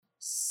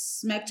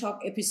Smack Talk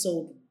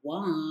episode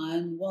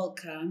 1.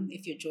 Welcome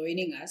if you're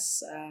joining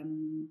us.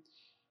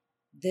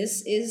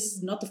 This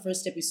is not the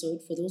first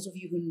episode. For those of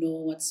you who know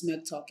what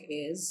Smack Talk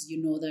is,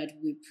 you know that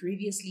we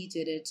previously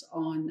did it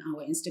on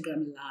our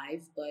Instagram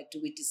Live, but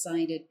we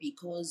decided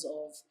because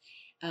of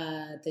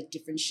the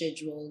different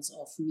schedules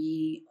of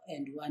me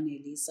and Juan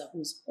Elisa,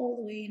 who's all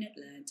the way in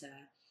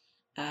Atlanta,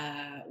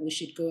 we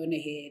should go on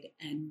ahead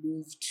and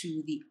move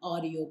to the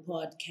audio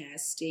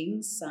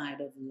podcasting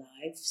side of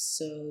life.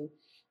 So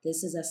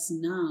this is us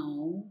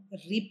now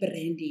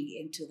rebranding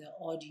into the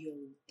audio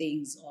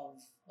things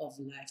of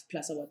life.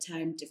 Plus our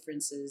time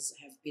differences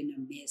have been a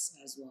mess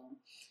as well.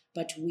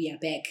 But we are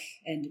back,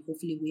 and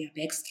hopefully we are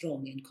back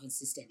strong and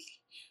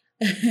consistently.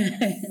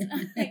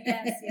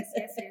 Yes.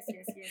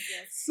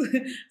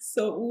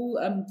 So,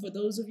 for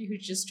those of you who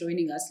are just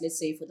joining us, let's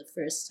say for the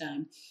first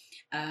time,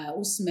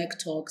 Smack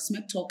Talk.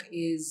 Smack Talk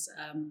is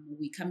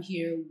we come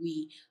here,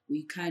 we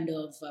kind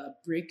of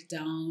break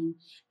down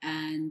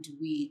and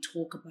we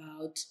talk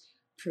about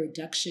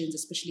productions,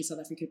 especially South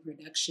African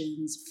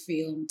productions,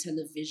 film,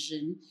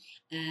 television,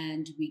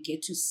 and we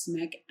get to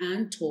smack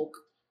and talk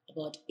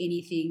about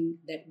anything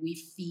that we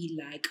feel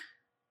like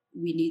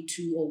we need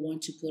to or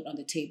want to put on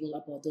the table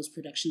about those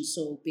productions.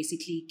 So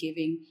basically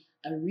giving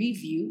a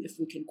review, if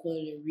we can call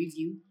it a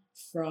review,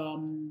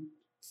 from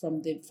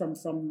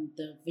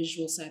the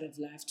visual side of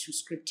life to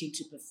scripting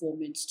to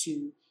performance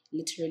to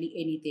literally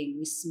anything.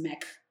 We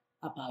smack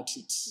about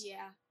it.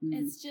 Yeah.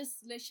 It's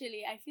just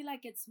literally, I feel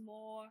like it's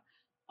more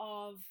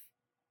of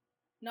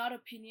not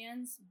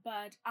opinions,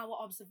 but our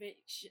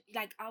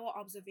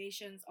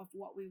observations of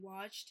what we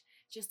watched,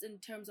 just in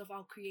terms of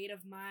our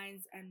creative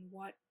minds and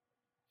what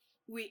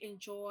we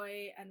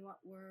enjoy and what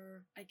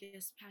we're, I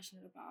guess,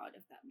 passionate about,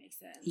 if that makes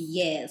sense.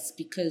 Yes,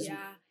 because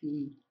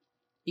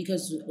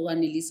because Juan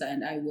Elisa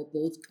and I were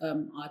both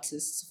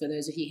artists, for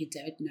those of you who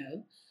don't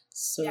know.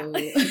 So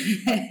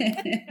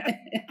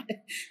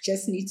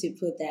just need to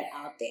put that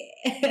out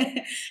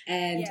there.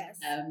 And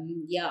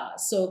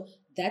so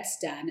that's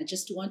done. I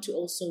just want to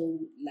also,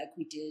 like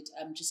we did,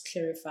 just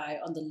clarify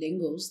on the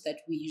lingos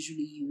that we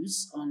usually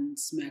use on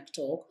Smack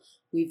Talk.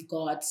 We've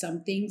got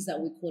some things that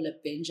we call a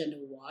binge and a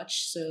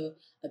watch. So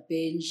a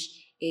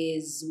binge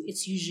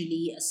it's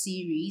usually a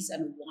series,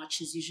 and a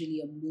watch is usually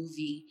a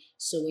movie.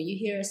 So when you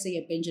hear us say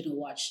a binge and a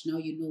watch, now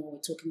you know what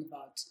we're talking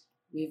about.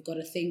 We've got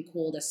a thing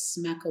called a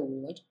Smack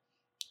Award,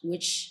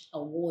 which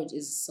award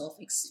is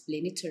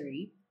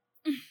self-explanatory,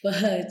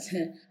 but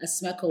a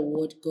Smack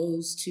Award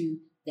goes to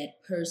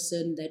that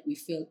person that we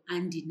feel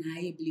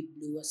undeniably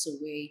blew us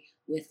away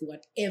with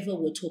whatever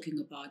we're talking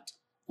about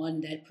on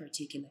that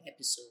particular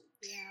episode.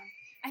 Yeah.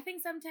 I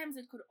think sometimes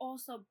it could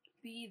also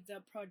be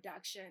the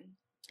production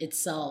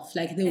itself,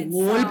 like the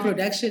whole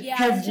production. Yeah,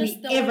 have we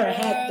ever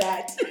had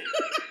that?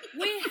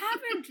 We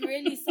haven't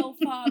really so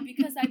far,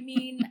 because I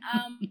mean,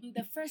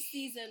 the first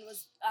season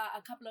was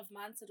a couple of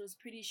months. It was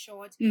pretty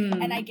short,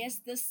 and I guess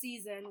this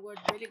season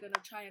we're really going to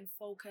try and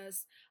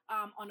focus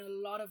on a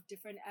lot of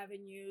different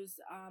avenues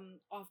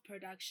of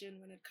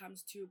production when it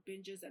comes to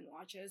binges and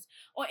watches,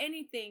 or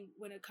anything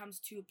when it comes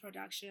to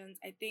productions.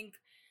 I think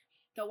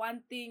the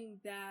one thing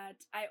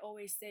that I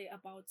always say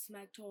about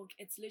Smack Talk,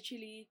 it's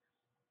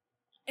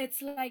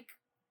like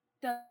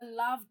the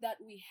love that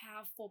we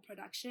have for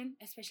production,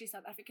 especially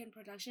South African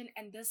production,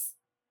 and this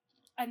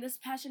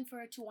passion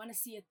for it, to want to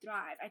see it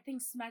thrive. I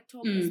think Smack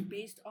Talk is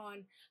based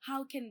on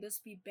how can this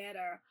be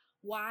better?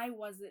 Why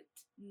was it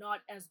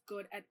not as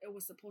good as it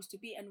was supposed to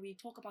be? And we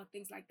talk about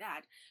things like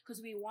that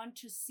because we want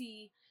to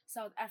see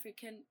South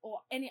African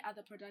or any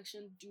other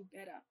production do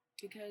better,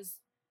 because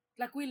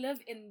like we live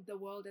in the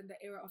world and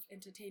the era of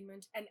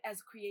entertainment, and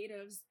as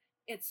creatives,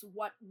 it's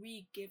what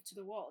we give to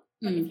the world.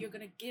 But if you're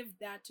going to give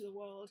that to the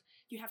world,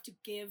 you have to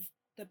give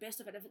the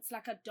best of it. If it's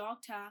like a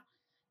doctor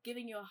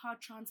giving you a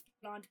heart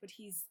transplant, but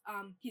he's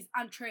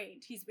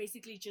untrained, he's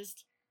basically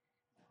just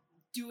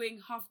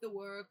doing half the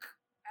work,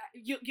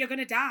 you're going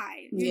to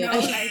die. You know,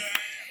 like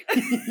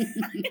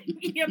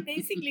you're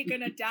basically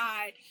going to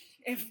die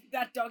if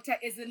that doctor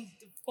isn't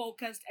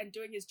focused and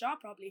doing his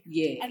job properly.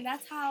 Yeah. And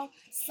that's how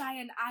Sai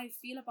and I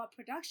feel about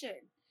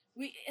production.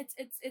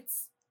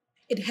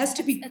 It has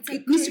to be. It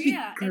needs to be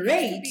great.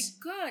 It needs to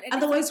be good.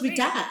 Otherwise, we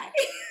die.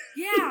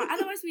 Yeah,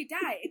 otherwise we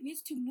die. It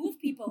needs to move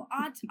people.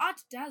 Art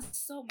does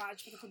so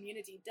much for the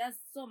community. Does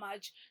so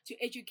much to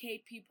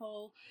educate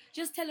people.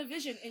 Just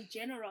television in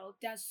general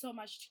does so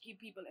much to keep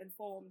people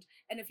informed.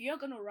 And if you're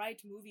gonna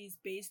write movies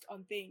based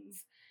on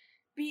things,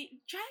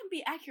 try and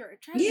be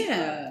accurate. Try and be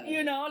good,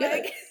 you know,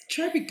 like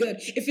try to be good.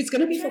 If it's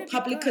gonna be for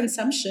public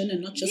consumption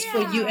and not just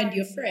for you and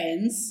your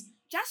friends,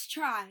 just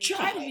try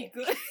to be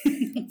good.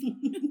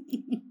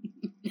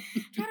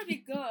 Try to be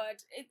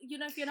good.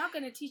 If you're not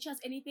going to teach us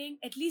anything,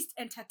 at least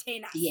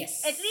entertain us.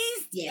 Yes. At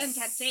least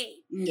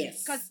entertain.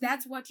 Yes. Because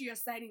that's what you're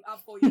signing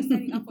up for. You're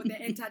signing up for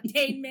the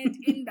entertainment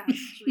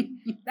industry.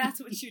 That's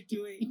what you're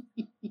doing.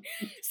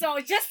 So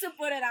just to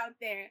put it out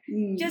there,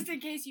 just in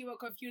case you were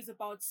confused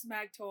about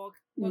Smack Talk,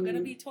 we're going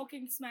to be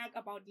talking smack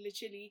about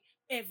literally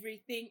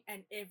everything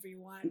and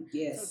everyone.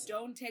 Yes. So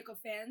don't take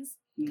offense,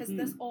 because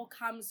this all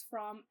comes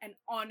from an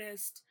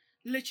honest,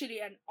 literally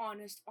an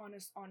honest,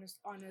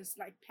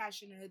 like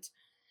passionate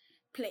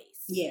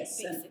place. Yes,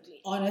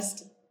 basically. an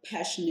honest,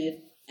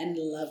 passionate, and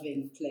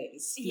loving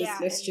place.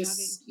 Let's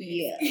just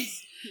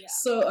yes. Yeah.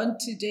 So on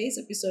today's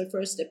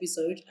first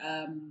episode,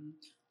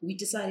 we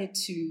decided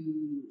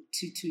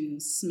to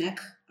smack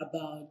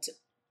about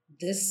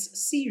this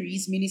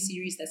mini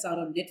series that's out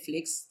on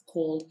Netflix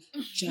called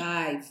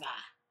Jiva.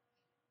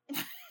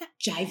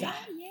 Jiva.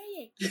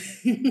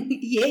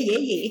 Yeah.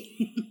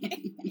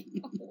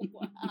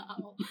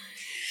 Wow.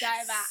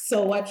 Jiva.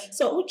 So what?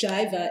 So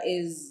Jiva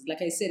is,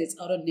 like I said, it's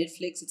out on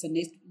Netflix. It's a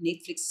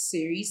Netflix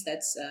series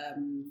that's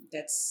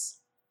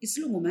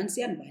isilungu man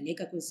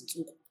siyandibaleka kwezi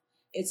ntsuku.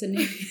 It's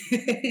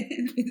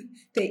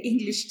the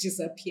English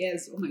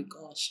disappears. Oh my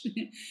gosh.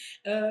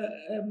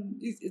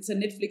 It's a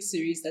Netflix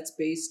series that's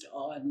based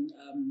on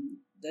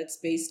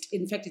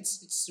in fact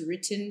it's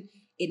written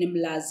in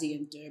Umlazi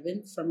in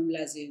Durban, from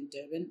Umlazi in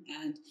Durban,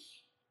 and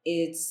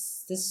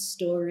it's the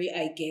story,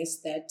 I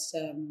guess, that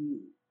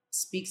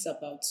speaks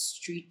about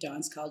street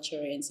dance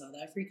culture in South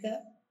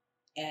Africa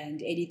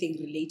and anything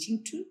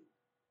relating to.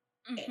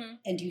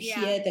 And you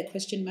hear the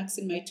question marks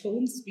in my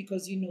tones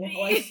because you know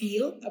how I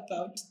feel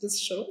about this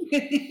show.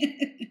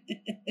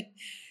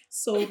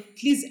 So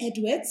please,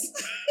 Edwards.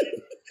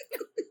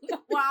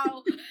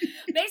 Wow.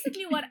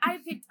 Basically, what I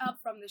picked up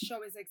from the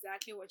show is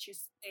exactly what you're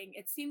saying.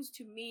 It seems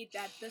to me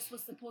that this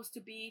was supposed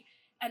to be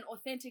an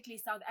authentically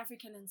South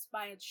African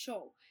inspired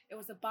show. It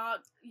was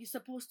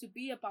supposed to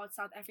be about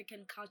South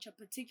African culture,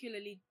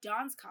 particularly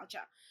dance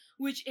culture,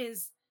 which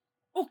is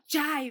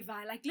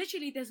ukjiva. Like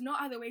literally, there's no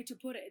other way to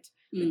put it.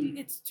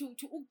 It's to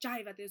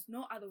ukjiva. There's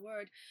no other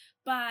word.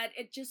 But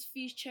it just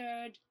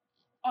featured,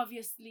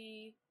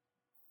 obviously,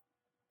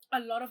 a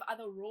lot of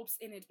other ropes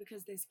in it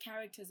because there's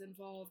characters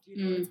involved. You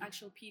know, it's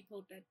actual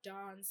people that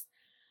dance.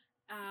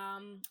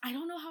 I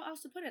don't know how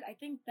else to put it. I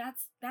think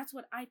that's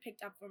what I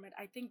picked up from it.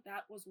 I think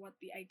that was what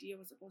the idea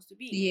was supposed to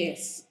be.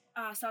 Yes.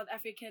 South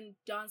African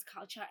dance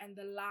culture and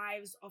the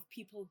lives of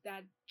people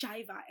that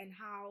jiva, and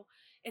how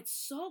it's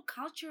so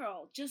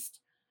cultural.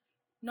 Just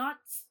not,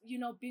 you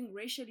know, being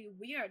racially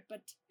weird,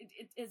 but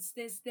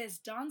there's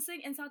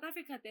dancing in South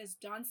Africa. There's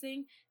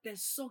dancing,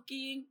 there's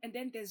soaking, and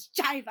then there's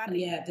jiva.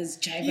 Yeah, there's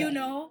jiva. You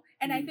know,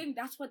 and I think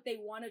that's what they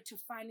wanted to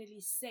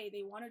finally say.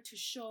 They wanted to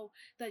show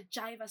the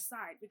jiva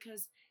side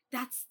because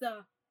that's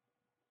the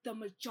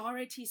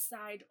majority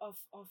side of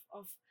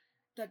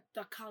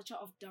the culture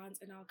of dance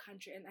in our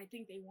country, and I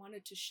think they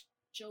wanted to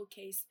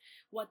showcase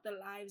what the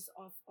lives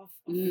of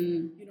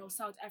you know,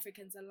 South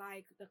Africans are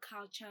like, the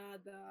culture,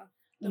 the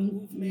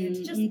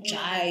movement, just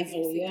jive,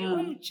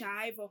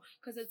 jive,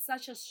 because it's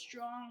such a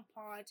strong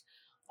part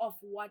of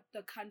what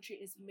the country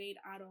is made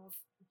out of.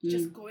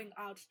 Just going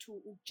out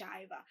to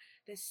jiva,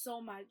 there's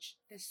so much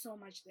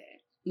there.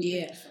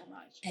 Yeah, so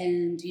much.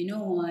 And you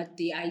know what,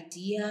 the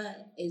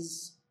idea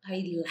is,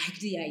 I like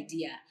the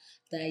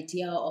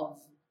idea of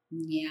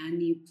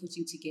Nyani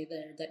putting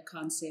together that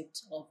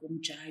concept of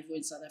jive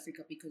in South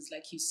Africa, because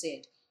like you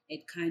said,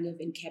 it kind of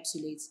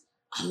encapsulates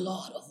a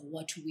lot of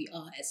what we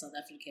are as South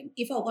African.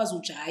 If I was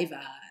jive,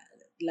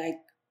 like,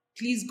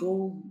 please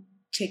go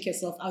check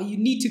yourself out. You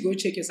need to go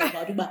check yourself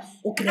out.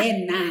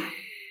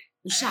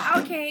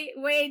 Okay,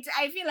 wait,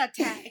 I feel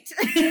attacked.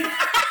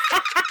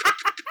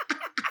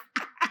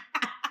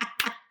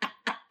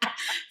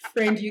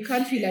 Friend, you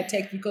can't feel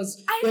attacked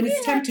because when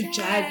it's time to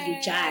jive, you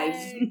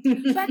jive.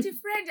 But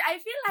friend, I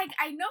feel like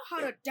I know how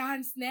to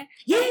dance, ne?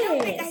 Yes. I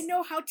don't think I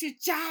know how to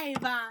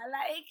jive.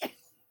 Like,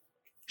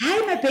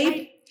 hi, my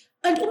babe.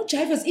 And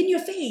jiva's in your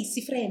face,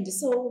 friend.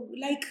 So,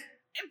 like.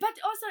 But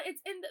also,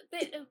 it's in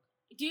the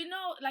do you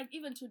know, like,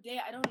 even today,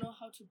 I don't know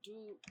how to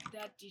do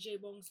that DJ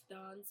Bong's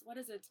dance. What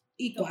is it?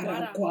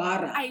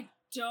 Guara. I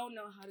don't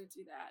know how to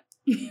do that.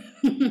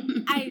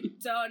 I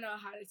don't know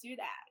how to do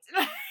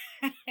that.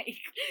 Like,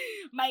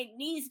 my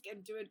niece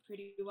can do it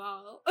pretty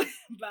well,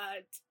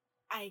 but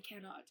I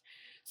cannot.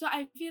 So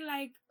I feel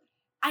like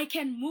I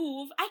can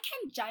move. I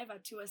can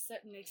jive to a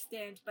certain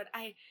extent, but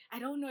I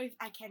don't know if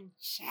I can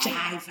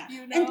jive.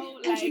 You know,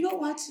 and you know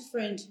what,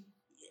 friend?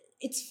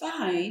 It's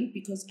fine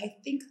because I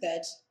think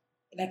that,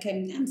 like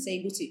I'm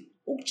saying,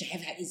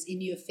 jive is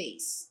in your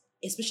face,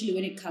 especially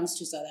when it comes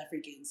to South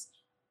Africans.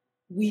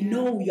 We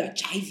know you are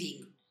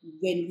jiving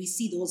when we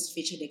see those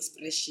facial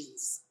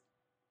expressions.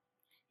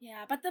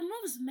 Yeah, but the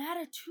moves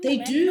matter too. They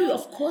do, you know,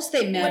 of course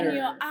they matter. When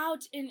you're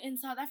out in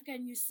South Africa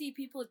and you see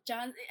people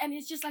dance, and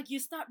it's just like you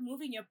start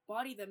moving your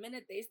body the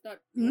minute they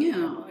start moving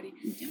their body.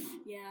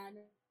 Yeah,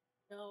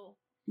 no.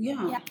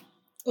 Yeah.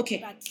 Okay.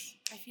 But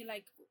I feel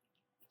like,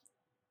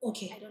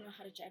 okay, I don't know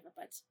how to jive,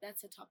 but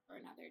that's a topic for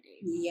another day.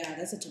 Yeah,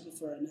 that's a topic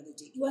for another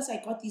day. It was, I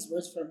got these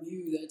words from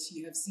you that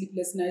you have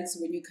sleepless nights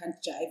when you can't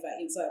jive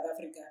in South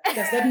Africa.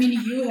 Does that mean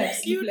you have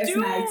sleepless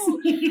nights?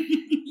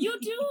 You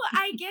do.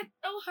 I get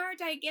so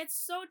hurt. I get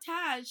so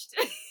touched.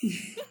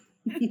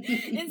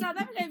 In South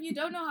Africa, if you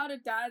don't know how to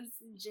dance,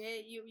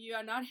 you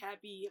are not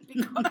happy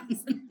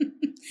because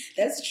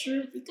That's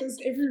true, because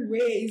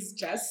everywhere is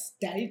just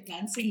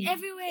dancing.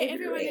 everywhere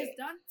everyone is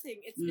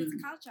dancing. It's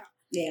culture.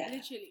 Yeah.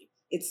 Literally.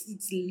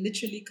 It's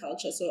literally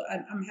culture. So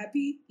I'm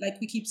happy, like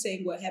we keep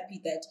saying, we're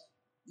happy that,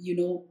 you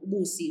know,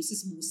 Musi,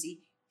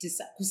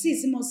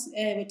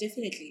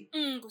 definitely.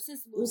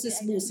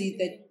 Kusisi Musi,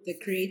 that the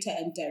creator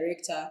and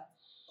director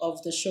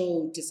of the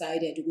show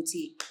decided,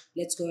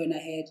 let's go on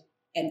ahead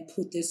and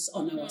put this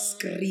on our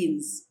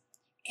screens.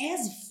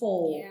 As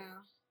for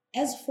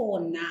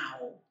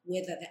now,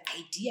 whether the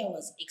idea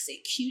was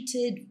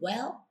executed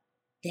well,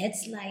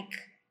 that's like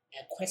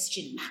a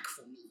question mark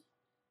for me.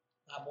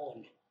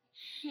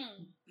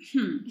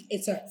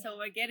 It's a so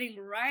we're getting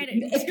right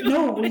into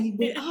no,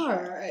 we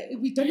are.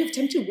 We don't have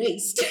time to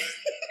waste.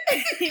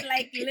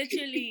 like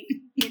literally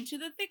into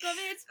the thick of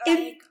it.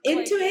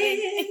 Into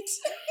it.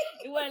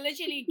 We're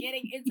literally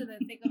getting into the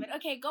thick of it.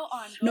 Okay, go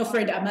on.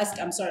 Friend,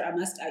 I'm sorry.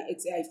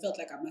 I felt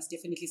like I must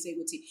definitely say,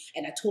 Guti,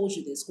 and I told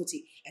you this,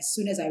 Guti. As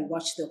soon as I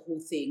watched the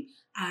whole thing,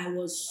 I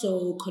was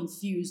so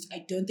confused. I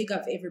don't think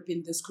I've ever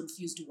been this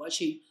confused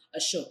watching a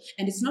show.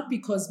 And it's not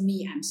because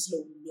I'm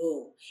slow.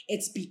 No,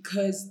 it's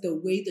because the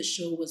way the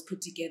show was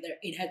put together,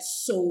 it had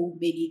so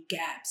many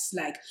gaps.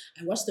 Like,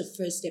 I watched the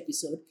first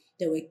episode,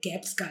 there were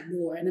gaps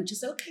galore, and I'm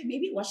just like, okay,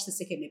 maybe watch the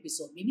second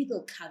episode. Maybe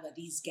they'll cover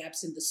these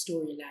gaps in the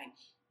storyline.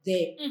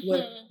 There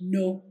were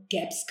no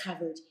gaps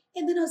covered.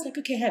 And then I was like,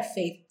 okay, have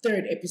faith.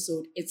 Third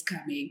episode, it's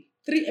coming.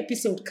 3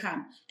 episodes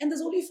come. And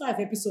there's only 5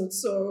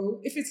 episodes. So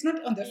if it's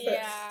not on the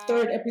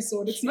third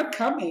episode, it's not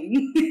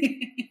coming.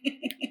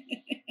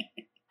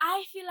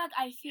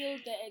 I feel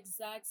the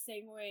exact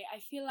same way. I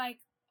feel like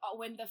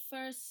when the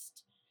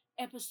first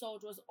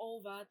episode was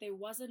over, there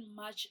wasn't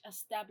much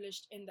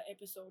established in the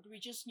episode. We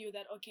just knew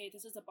that, okay,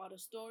 this is about a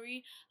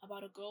story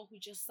about a girl who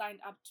just signed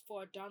up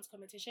for a dance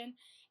competition,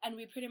 and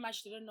we pretty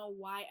much didn't know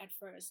why at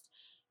first.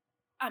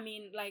 I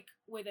mean, like,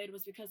 whether it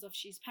was because of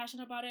she's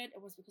passionate about it,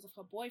 it was because of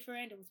her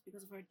boyfriend, it was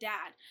because of her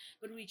dad,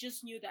 but we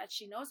just knew that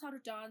she knows how to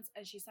dance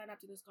and she signed up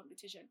to this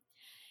competition.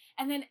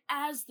 And then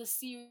as the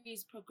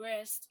series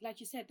progressed, like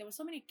you said, there were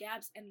so many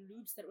gaps and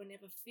loops that were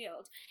never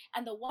filled.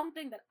 And the one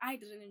thing that I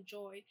didn't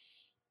enjoy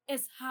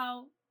is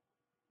how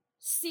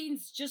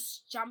scenes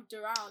just jumped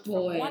around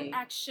from one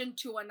action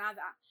to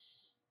another.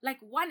 Like,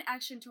 one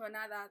action to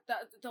another.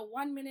 The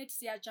 1 minute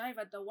Sia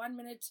Jiva, the 1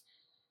 minute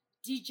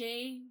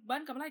DJ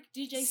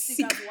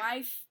Sika's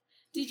wife.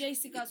 DJ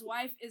Sika's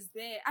wife is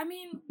there. I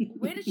mean,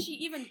 where did she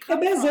even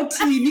come from?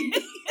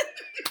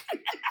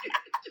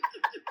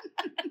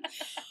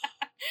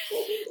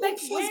 Like,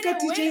 where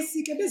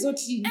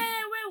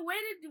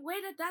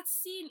did that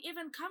scene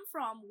even come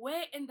from?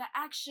 Where in the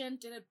action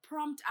did it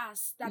prompt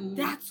us that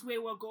that's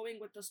where we're going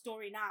with the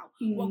story now?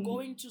 We're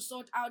going to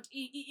sort out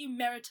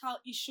marital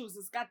issues.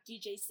 It's got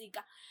DJ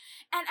Sika.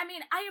 And I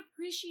mean, I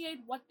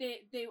appreciate what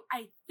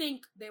I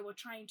think they were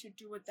trying to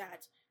do with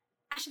that.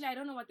 Actually, I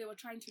don't know what they were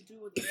trying to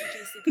do with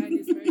DJ Sika and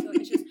his marital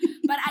issues,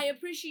 but I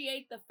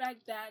appreciate the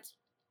fact that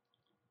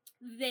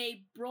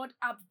they brought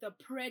up the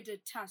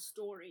predator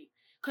story.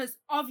 Because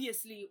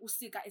obviously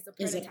Usika is a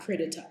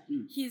predator.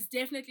 He's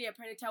definitely a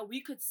predator.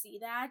 We could see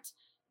that.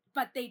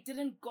 But they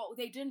didn't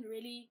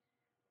really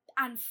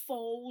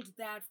unfold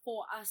that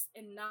for us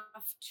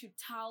enough to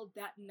tell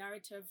that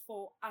narrative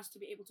for us to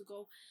be able to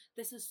go,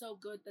 this is so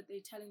good that they're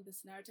telling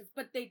this narrative.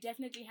 But they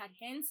definitely had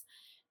hints.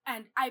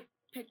 And I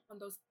picked on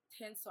those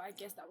hints, so I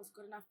guess that was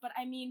good enough. But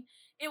I mean,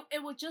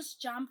 it would just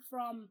jump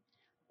from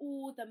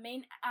the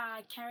main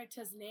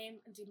character's name,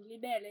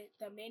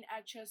 the main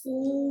actress.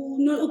 Oh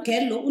no,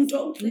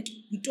 Untombi.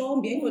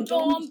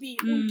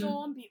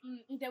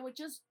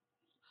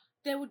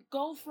 They would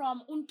go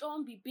from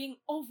Untombi being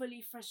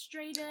overly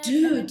frustrated,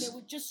 dude, and then they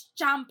would just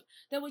jump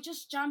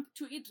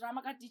to it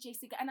Ramaka DJ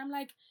Sika, and I'm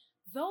like,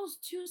 those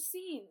two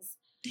scenes,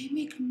 they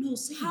make no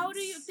sense. How do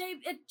you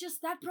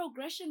that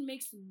progression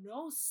makes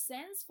no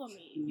sense for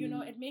me. You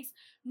know, it makes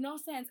no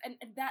sense. And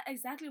that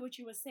exactly what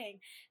you were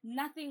saying.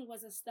 Nothing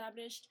was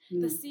established.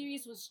 The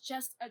series was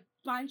just a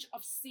bunch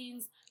of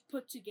scenes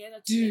put together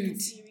to make a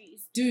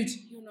series. Dude.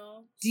 You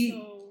know?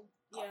 Yeah.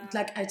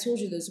 Like I told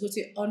you this,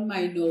 on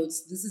my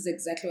notes, this is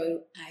exactly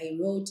what I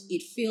wrote.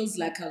 It feels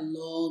like a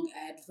long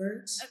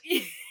advert.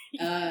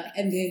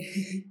 And then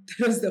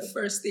that was the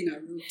first thing I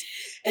wrote.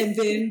 And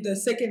then the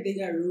second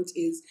thing I wrote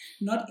is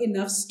not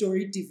enough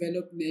story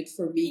development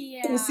for me.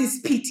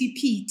 Kusi's PT,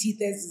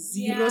 there's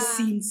zero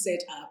scene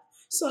set up.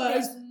 So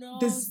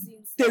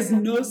there's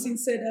no scene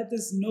set up,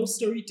 there's no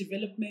story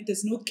development,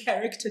 there's no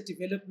character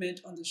development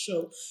on the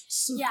show.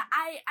 So yeah,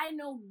 I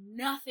know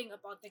nothing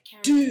about the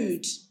characters.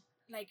 Dude.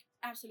 Like,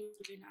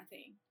 absolutely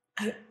nothing.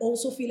 I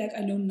also feel like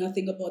I know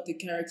nothing about the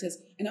characters.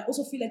 And I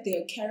also feel like there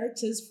are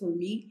characters for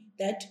me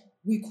that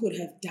we could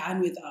have done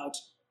without.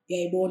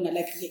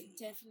 Definitely.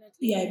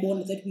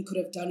 That we could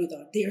have done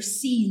without. There are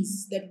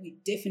scenes that we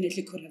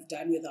definitely could have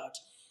done without.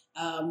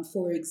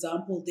 For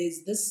example,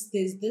 there's this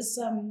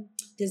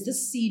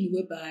scene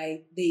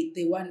whereby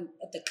they won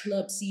at the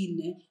club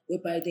scene,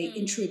 whereby they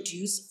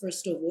introduce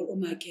first of all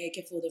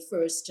Umakeke for the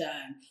first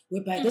time,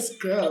 whereby this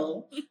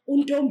girl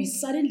Untombi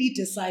suddenly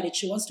decided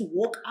she wants to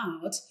walk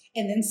out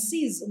and then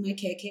sees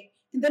Umakeke,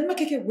 and then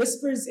Umakeke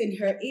whispers in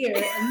her ear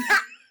and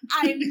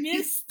I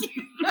missed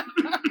you.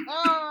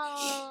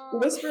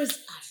 whispers,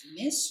 "I've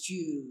missed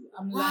you."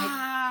 I'm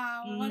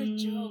wow, what a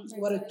joke.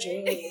 What a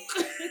joke.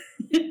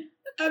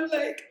 I'm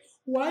like,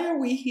 why are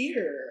we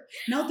here?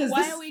 Now there's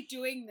Why this, are we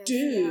doing this?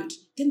 dude. Yeah.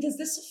 Then there's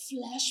this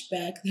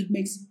flashback that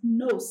makes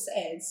no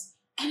sense.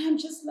 And I'm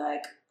just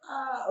like,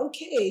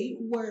 okay,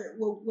 we're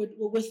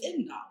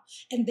within now.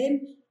 And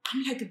then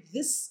I'm like,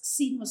 this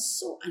scene was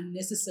so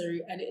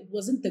unnecessary and it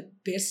wasn't the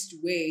best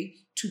way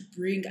to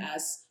bring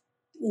us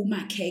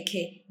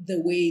Umakeke the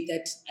way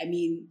that I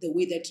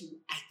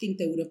think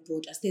they would have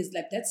brought us. There's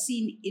like that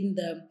scene in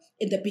the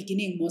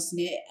beginning,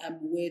 Mosne,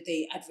 where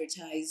they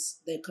advertise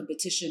the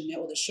competition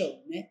or the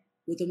show, ne,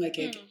 with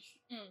Umakeke.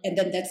 And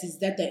then is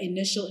that the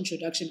initial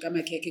introduction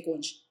Kamakeke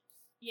Konj?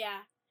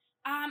 Yeah.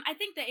 I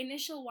think the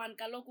initial one,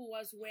 Kaloku,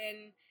 was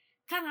when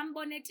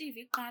Kangambone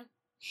TV qala.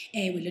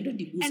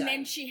 And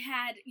then she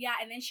had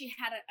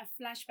a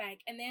flashback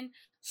and then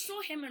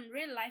saw him in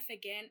real life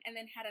again and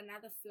then had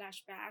another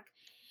flashback.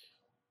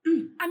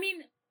 I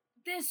mean,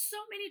 there's so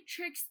many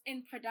tricks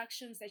in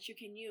productions that you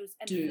can use,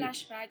 and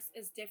flashbacks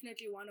is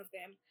definitely one of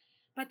them.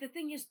 But the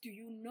thing is, do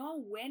you know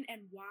when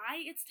and why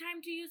it's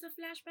time to use a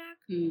flashback?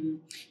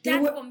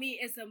 That for me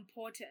is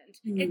important.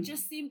 It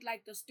just seemed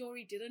like the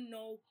story didn't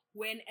know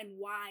when and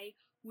why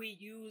we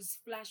use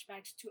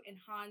flashbacks to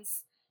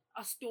enhance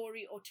a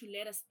story or to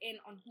let us in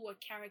on who a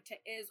character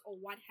is or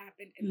what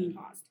happened in the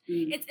past.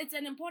 It's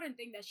an important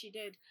thing that she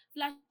did.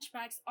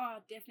 Flashbacks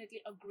are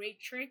definitely a great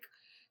trick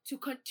to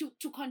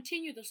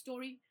continue the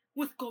story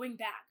with going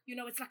back. You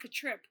know, it's like a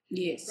trip.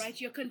 Yes. Right?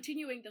 You're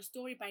continuing the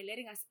story by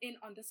letting us in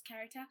on this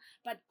character,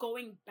 but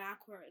going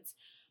backwards.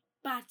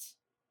 But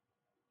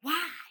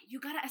why? You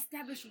gotta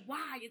establish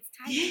why it's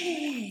time.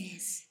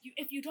 Yes.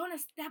 If you don't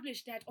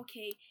establish that,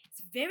 okay,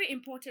 it's very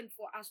important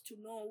for us to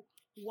know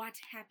what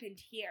happened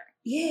here.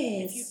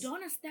 Yes. If you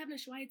don't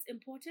establish why it's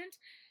important,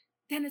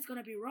 then it's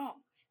gonna be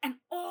wrong. And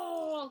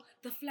all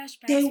the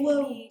flashbacks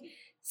for me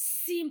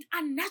seemed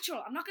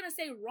unnatural. I'm not gonna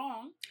say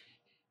wrong,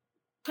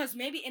 because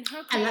maybe in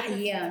her creative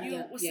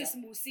view, Sis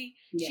Musi,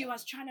 she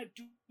was trying to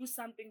do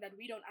something that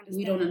we don't understand.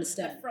 We don't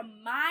understand. But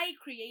from my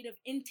creative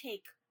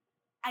intake,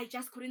 I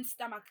just couldn't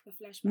stomach the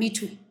flashbacks. Me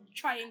too.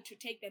 Trying to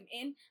take them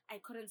in, I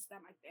couldn't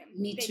stomach them.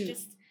 Me too. They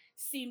just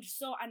seemed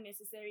so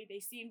unnecessary. They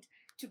seemed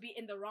to be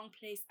in the wrong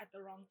place at the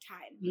wrong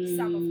time.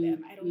 Some of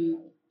them, I don't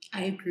know.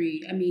 I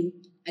agree. I mean,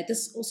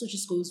 this also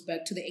just goes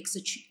back to the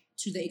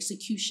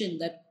execution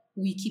that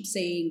we keep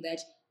saying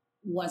that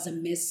was a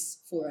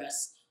mess for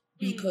us.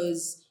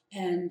 Because,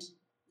 and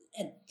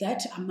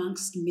that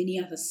amongst many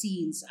other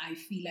scenes, I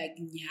feel like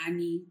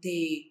Nyani,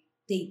 they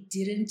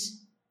didn't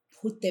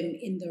put them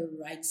in the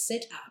right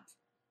setup.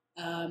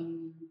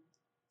 And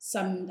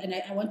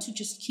I want to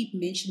just keep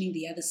mentioning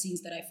the other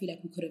scenes that I feel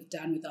like we could have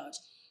done without.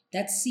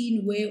 That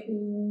scene where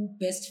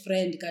best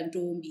friend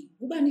Kantombi,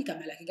 ubani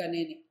igama lakhe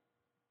kanene?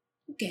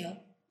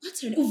 Girl,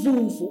 what's her name?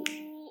 Uvuvu.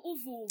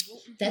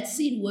 That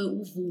scene where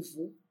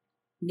Uvuvu,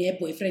 their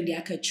boyfriend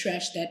Yaka,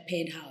 trashed that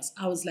penthouse.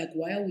 I was like,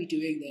 why are we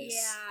doing this?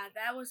 Yeah,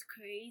 that was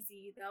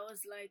crazy. That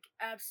was like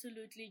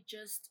absolutely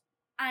just.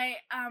 I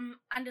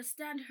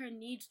understand her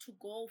need to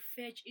go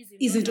fetch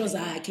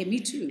Izinto me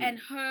too. And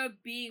her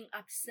being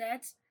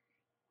upset.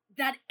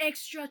 That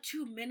extra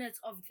 2 minutes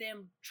of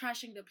them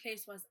trashing the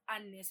place was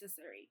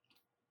unnecessary.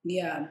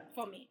 Yeah.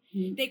 For me.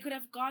 They could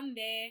have gone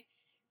there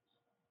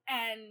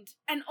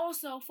and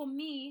also for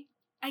me,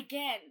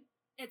 again,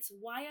 it's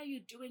why are you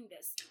doing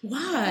this?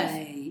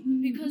 Why?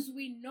 Because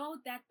we know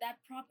that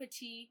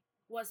property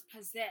was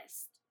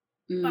possessed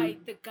by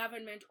the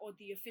government or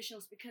the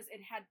officials because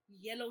it had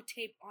yellow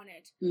tape on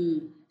it.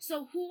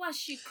 So who was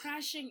she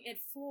crashing it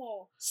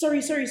for? Sorry.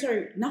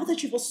 Now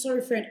that you've also,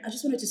 sorry friend, I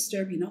just wanted to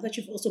disturb you. Now that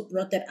you've also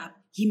brought that up.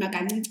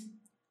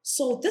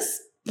 So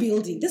this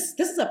building, this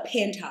is a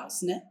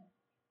penthouse, ne?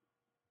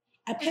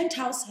 A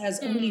penthouse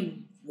has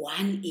only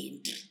one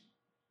entry.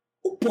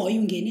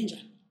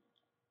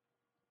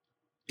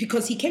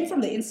 Because he came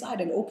from the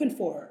inside and opened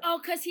for her. Oh,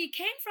 because he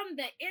came from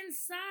the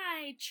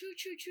inside. True.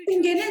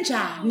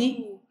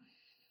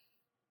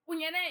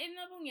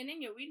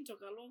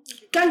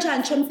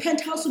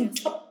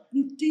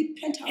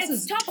 Penthouse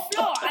it's top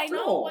floor. I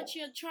know what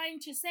you're trying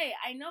to say.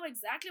 I know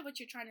exactly what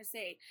you're trying to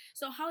say.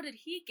 So how did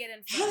he get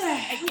in? How the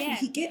hell did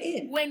he get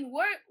in? When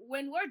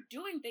we're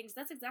doing things,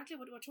 that's exactly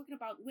what we're talking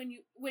about.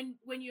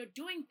 When you're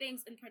doing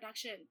things in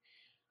production,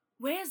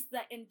 where's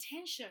the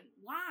intention?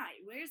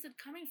 Why? Where is it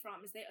coming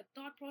from? Is there a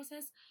thought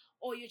process?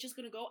 Or you're just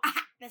going to go,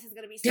 this is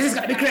going to be great.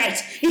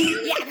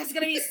 Yeah, this is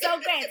going to be so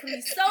great. It's going to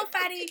be so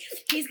funny.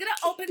 He's going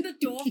to open the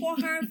door for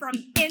her from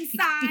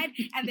inside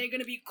and they're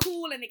going to be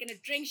cool and they're going to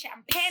drink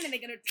champagne and they're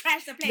going to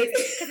trash the place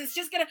because it's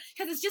just going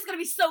to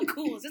be so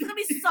cool. It's just going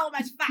to be so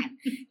much fun.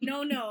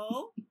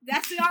 No.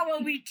 That's not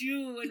what we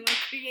do when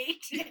we're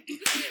creating.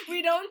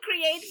 We don't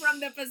create from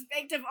the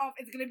perspective of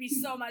it's gonna be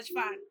so much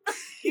fun.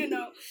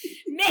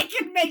 Make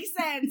it make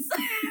sense.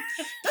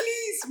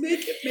 Please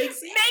make it make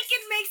sense. Make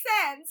it make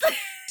sense.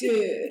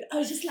 Dude, I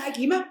was just like,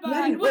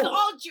 But with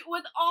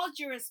all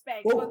due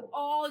respect, Whoa. with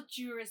all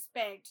due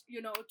respect,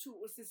 to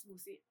Usis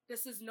Musi,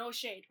 this is no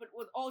shade, but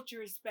with all due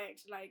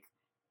respect, like,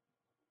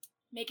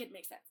 make it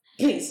make sense.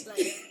 Please. Like,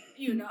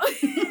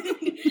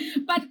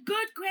 But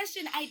good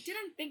question. I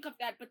didn't think of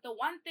that. But the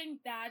one thing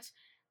that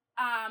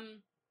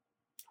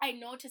I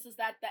noticed is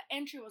that the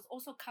entry was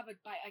also covered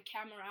by a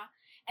camera,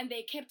 and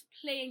they kept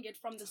playing it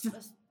from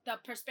the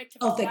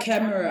perspective of the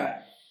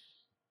camera.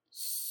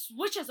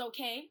 Which is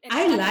okay.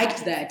 I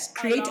liked that.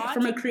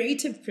 From a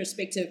creative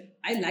perspective,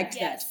 I liked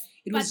that.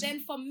 But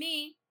then for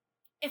me,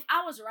 if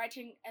I was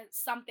writing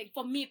something,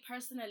 for me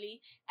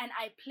personally, and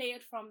I play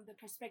it from the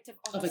perspective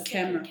of a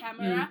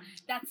camera,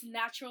 that's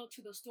natural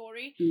to the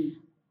story.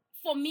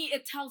 For me,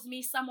 it tells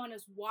me someone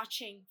is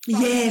watching.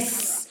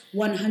 Yes,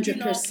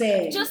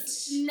 100%.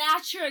 Just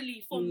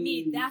naturally, for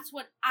me, that's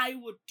what I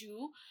would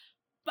do.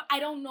 But I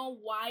don't know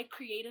why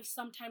creatives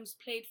sometimes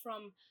played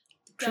from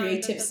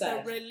creative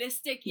side, the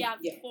realistic,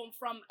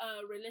 from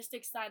a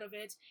realistic side of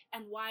it,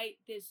 and why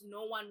there's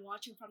no one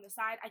watching from the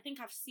side. I think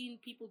I've seen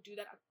people do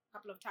that a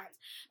couple of times,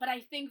 but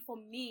I think for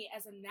me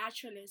as a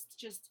naturalist,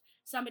 just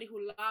somebody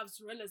who loves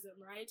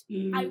realism, right?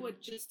 I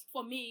would just,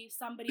 for me,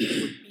 somebody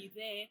would be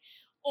there,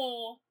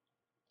 or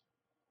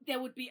there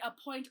would be a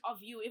point of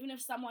view. Even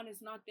if someone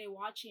is not there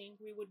watching,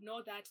 we would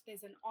know that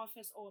there's an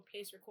office or a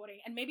place recording.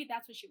 And maybe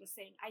that's what she was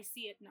saying. I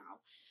see it now,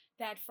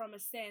 that from a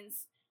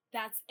sense,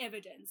 that's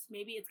evidence.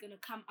 Maybe it's going to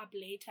come up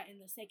later in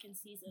the second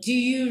season. Do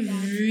you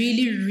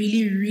really,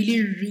 really,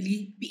 really,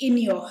 really, in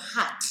your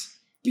heart,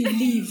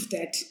 believe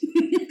that?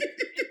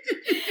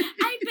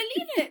 I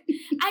believe it.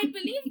 I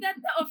believe that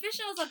the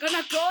officials are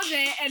going to go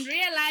there and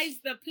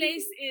realize the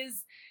place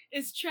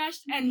is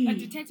trashed, and a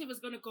detective is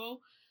going to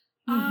go,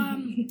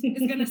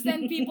 is going to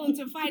send people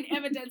to find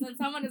evidence, and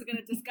someone is going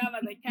to discover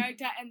the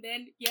character, and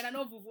then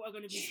Yenano Vuvu are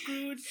going to be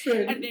screwed,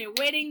 and their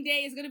wedding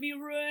day is going to be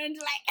ruined.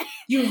 Like,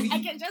 I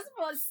can just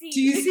foresee.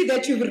 Do you see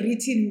that you've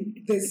written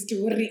the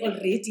story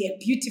already? A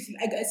beautiful,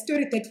 a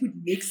story that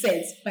would make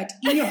sense, but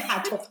in your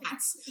heart of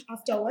hearts,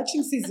 after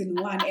watching season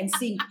 1 and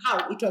seeing how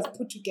it was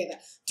put together,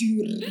 do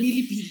you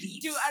really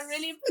believe? Do I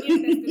really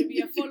believe there's going to be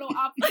a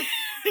follow-up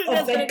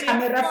of that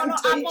camera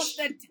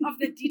footage? Of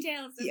the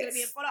details? There's going to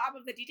be a follow-up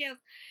of the details.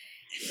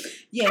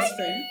 Yes,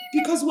 friend.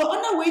 Because we're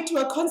on our way to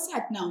a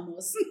concert now,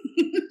 Mos.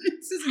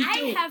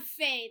 I have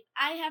faith.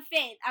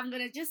 I'm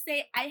gonna just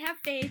say I have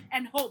faith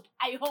and hope.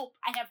 I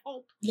have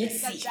hope.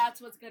 Let's see. That's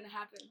what's gonna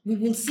happen. We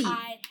will see.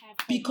 I have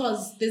hope.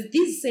 Because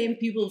these same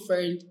people,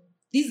 friend,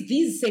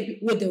 these same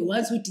people were the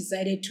ones who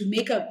decided to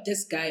make up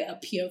this guy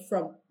appear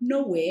from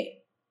nowhere,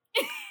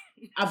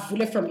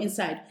 Avule from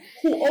inside.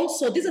 Who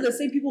also, these are the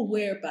same people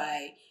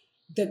whereby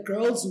the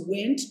girls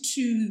went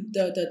to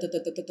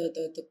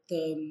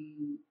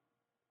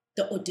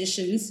the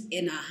auditions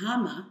in a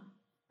Hammer,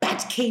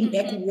 but came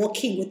back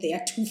walking with their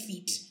 2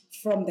 feet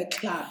from the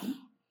club.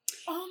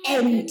 Oh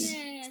my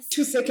goodness.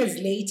 2 seconds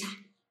later,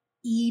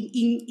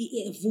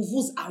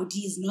 Vuvu's Audi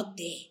is not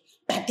there.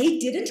 But they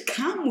didn't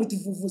come with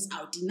Vuvu's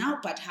Audi now,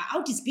 but her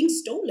Audi is being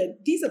stolen.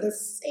 These are the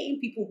same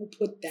people who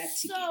put that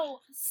together. So,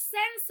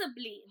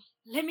 sensibly,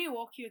 let me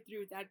walk you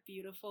through that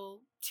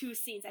beautiful 2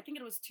 scenes. I think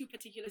it was 2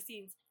 particular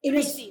scenes.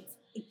 Three scenes.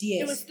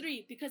 Yes. It was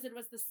 3 because it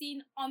was the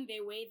scene on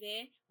their way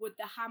there with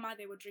the Hammer.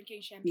 They were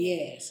drinking champagne.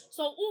 Yes.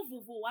 So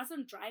Uvuvu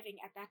wasn't driving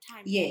at that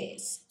time. Yes.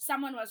 Right?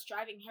 Someone was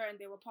driving her and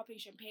they were popping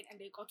champagne and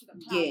they got to the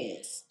club.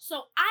 Yes.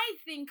 So I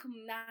think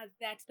now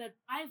that the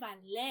driver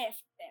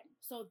left them.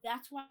 So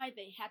that's why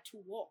they had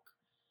to walk.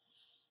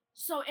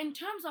 So in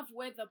terms of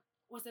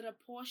was it a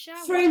Porsche?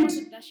 Friend,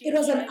 it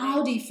was an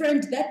Audi.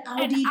 Friend, that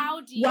Audi. An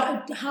Audi.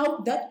 How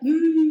that...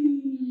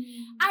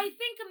 I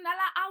think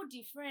Mnala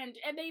Audi, friend,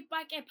 and they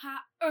back up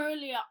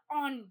earlier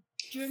on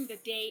during the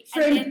day,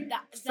 friend, and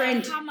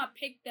then the Hammer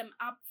picked them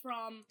up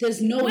from.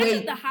 There's no where way.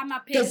 Did the Hammer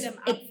pick them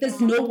up There's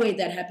from? no way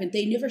that happened.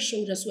 They never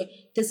showed us where.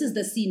 This is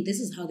the scene. This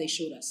is how they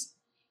showed us.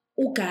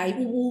 Okay,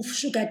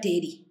 sugar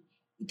daddy.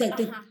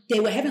 They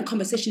were having a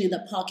conversation in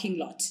the parking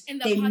lot.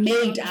 They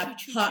made up.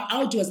 Her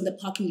Audi was in the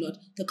parking lot.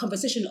 The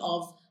conversation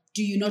of,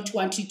 do you not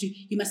want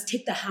you must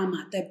take the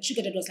Hammer. The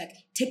sugar daddy was like,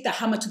 take the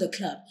Hammer to the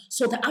club.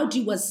 So the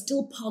Audi was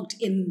still parked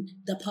in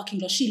the parking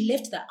lot. She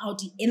left the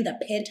Audi in the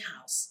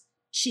penthouse.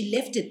 She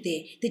left it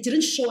there. They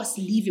didn't show us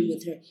leaving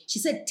with her. She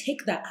said,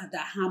 take the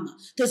Hammer.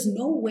 There's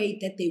no way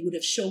that they would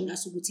have shown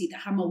us the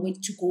Hammer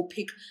went to go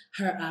pick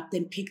her up,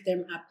 then pick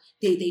them up.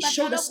 They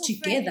showed us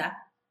together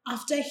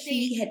after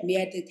he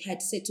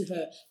had said to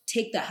her,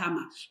 take the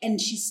Hammer.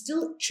 And she's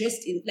still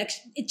dressed in, like,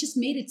 it just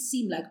made it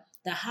seem like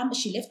the Hammer,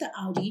 she left the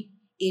Audi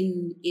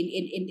in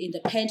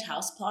the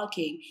penthouse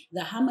parking.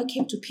 The Hammer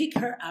came to pick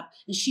her up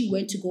and she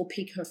went to go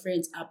pick her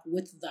friends up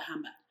with the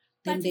Hammer.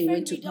 then But they went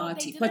friend, to they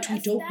party. didn't But we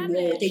don't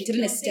know. They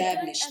didn't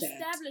establish that.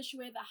 establish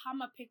where the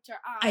Hummer picked her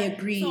up. I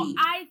agree. So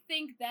I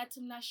think that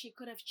she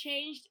could have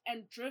changed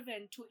and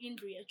driven to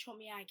Indria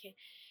Chomiake.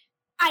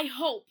 I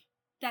hope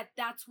that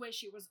that's where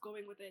she was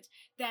going with it.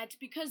 That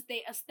because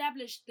they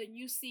established the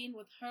new scene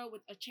with her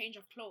with a change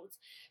of clothes,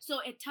 so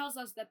it tells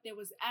us that there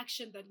was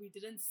action that we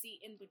didn't see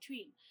in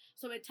between.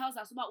 So it tells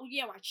us about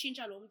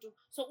wachinja lo mntu.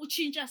 So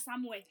uchinja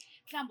somewhere.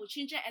 Mhlawumbe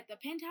uchinja at the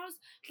penthouse,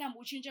 mhlawumbe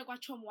uchinja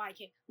kwachomi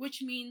wakhe,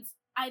 which means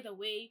either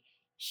way,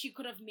 she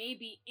could have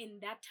maybe in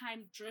that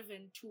time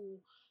driven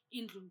to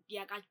indlu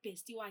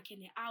yakabhesti wakhe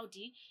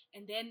ne-Audi,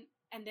 and then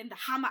the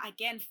Hummer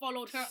again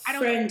followed her. I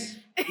don't know.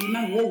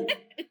 Friend,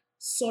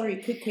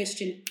 sorry, quick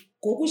question.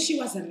 Gogo, she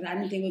was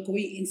running, they were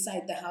going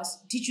inside the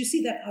house. Did you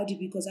see that Audi?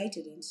 Because I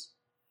didn't.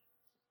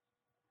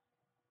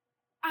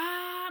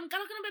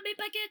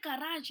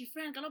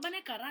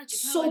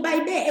 So by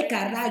a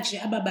garage,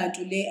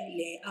 ababantu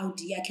le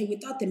Audi yakhe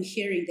without them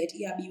hearing that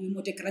iyabiwe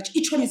imoto garage,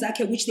 ichomi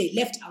zakhe which they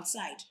left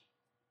outside.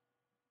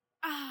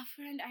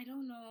 Friend, I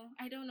don't know.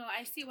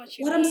 I see what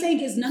you mean. I'm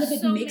saying is none of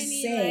it makes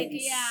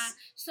sense.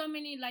 So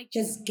many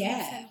there's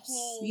gaps and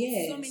holes,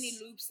 yes. So many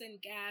loops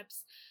and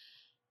gaps.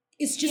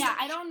 It's just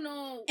I don't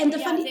know. And the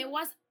funny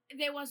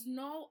there was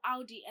no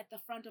Audi at the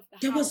front of the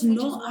there house. There was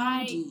no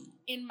Audi.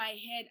 In my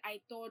head,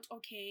 I thought,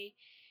 okay,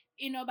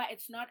 but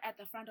it's not at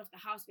the front of the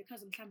house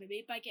because mhlambe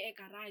beyipake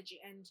egarage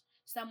and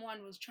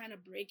someone was trying to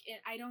break in.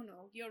 I don't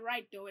know. You're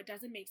right, though. It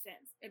doesn't make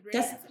sense. It really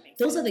doesn't make sense.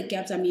 Those are the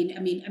gaps. I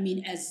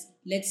mean, as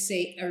let's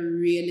say a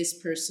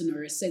realist person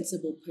or a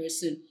sensible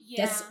person.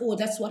 Yeah.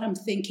 That's what I'm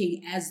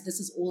thinking as this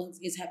is all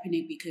is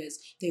happening because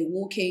they're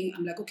walking.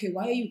 I'm like, okay,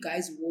 why are you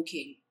guys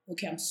walking?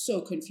 Okay, I'm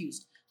so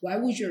confused. Why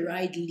would your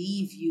ride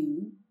leave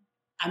you?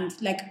 And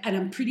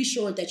I'm pretty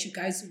sure that you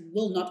guys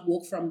will not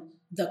walk from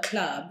the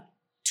club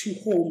to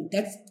home.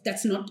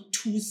 That's not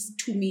two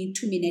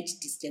minute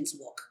distance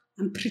walk.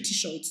 I'm pretty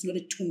sure it's not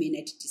a 2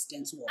 minute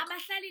distance walk. Am I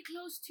fairly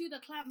close to the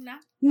club now?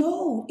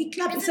 No, the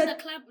club is the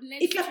club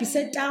next it club is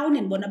set down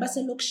in Bonabase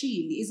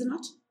Lokshini, is it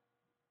not?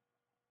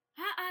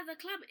 The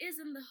club is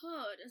in the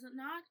hood, is it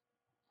not?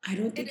 I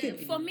don't think it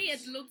is. For me,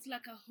 it looks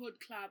like a hood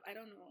club. I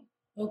don't know.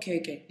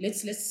 Okay.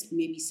 Let's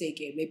maybe say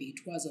maybe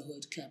it was a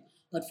hood club.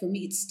 But for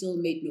me, it still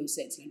made no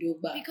sense.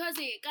 Because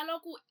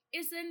Kaloku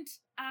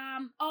isn't...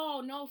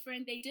 Oh, no,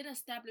 friend. They did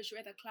establish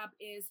where the club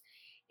is.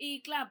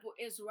 The club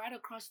is right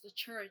across the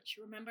church.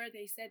 Remember,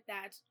 they said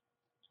that.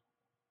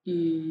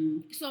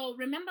 So,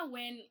 remember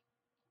when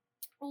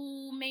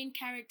main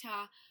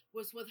character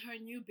was with her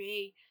new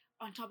bae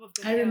on top of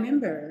the hill? I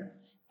remember.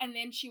 And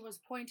then she was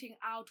pointing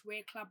out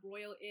where Club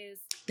Royal is.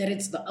 That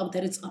it's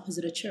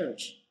opposite a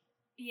church.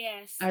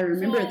 Yes. I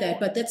remember that,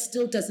 but that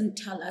still doesn't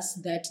tell us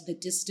that the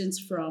distance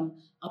from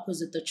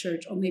opposite the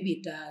church, or maybe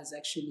it does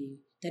actually,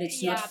 that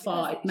it's not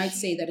far. It might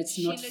say that it's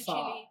not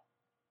far.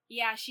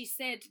 Yeah, she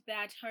said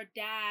that her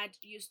dad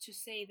used to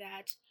say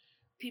that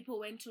people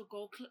went to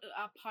go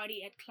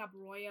party at Club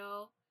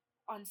Royal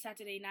on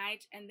Saturday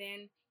night and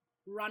then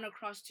run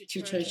across to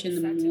church in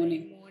the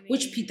morning.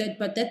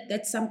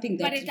 That's something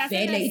that it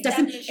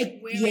doesn't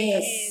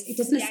it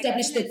doesn't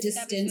establish the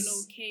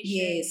distance.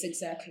 Yes,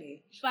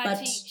 exactly.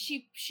 But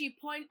she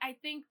I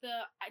think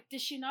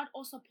did she not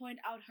also point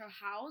out her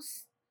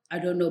house? I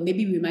don't know.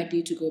 Maybe we might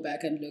need to go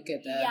back and look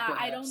at that. Yeah,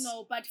 perhaps. I don't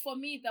know. But for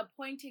me, the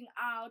pointing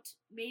out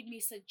made me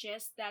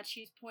suggest that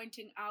she's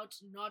pointing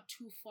out not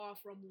too far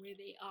from where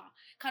they are.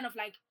 Kind of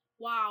like,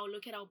 wow,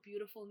 look at our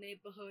beautiful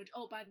neighborhood.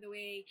 Oh, by the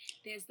way,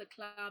 there's the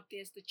club,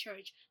 there's the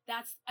church.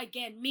 That's,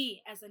 again,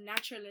 me as a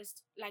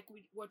naturalist, like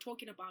we were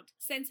talking about,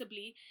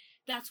 sensibly,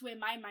 that's where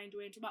my mind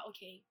went about,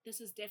 okay, this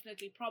is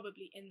definitely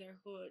probably in their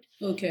hood.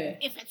 Okay.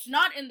 If it's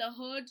not in the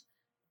hood,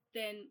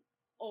 then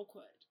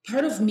awkward.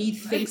 Part of me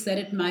thinks that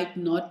it might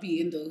not be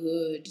in the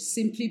hood,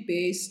 simply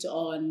based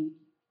on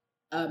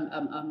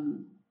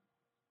the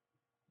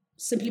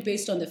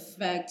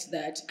fact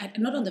that,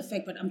 not on the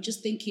fact, but I'm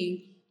just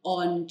thinking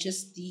on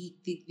just the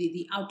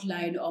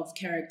outline of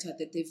character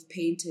that they've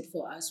painted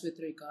for us with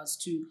regards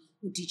to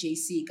DJ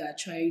Siga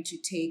trying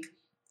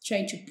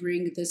to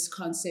bring this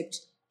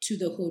concept to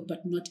the hood,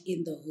 but not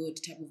in the hood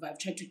type of vibe,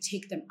 trying to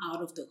take them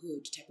out of the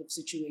hood type of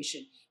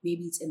situation.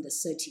 Maybe it's in the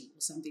city or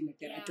something like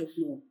that. Yeah. I don't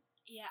know.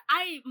 Yeah,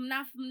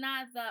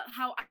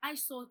 how I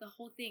saw the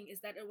whole thing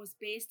is that it was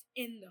based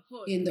in the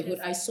hood. In the hood,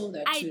 I saw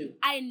that too.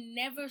 I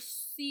never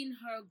seen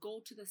her go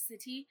to the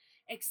city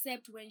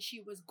except when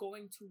she was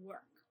going to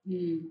work.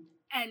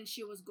 And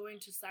she was going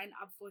to sign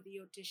up for the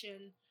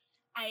audition.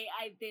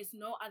 There's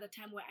no other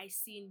time where I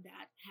seen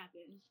that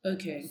happen.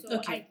 Okay. So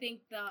I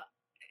think the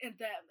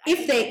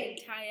entire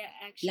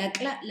action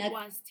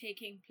was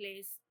taking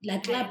place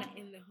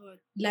in the hood.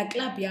 La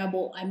club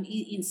yabo, I'm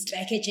in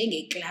strike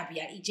club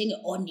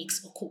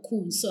Onyx or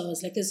Cocoon. So I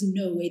was like, there's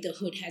no way the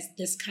hood has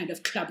this kind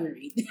of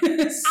clubbery.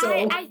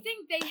 So I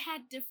think they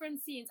had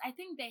different scenes. I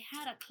think they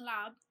had a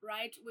club,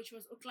 right, which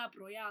was a Club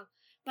Royal,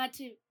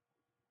 but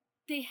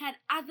they had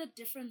other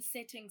different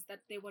settings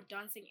that they were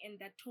dancing in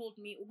that told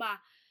me, Uba,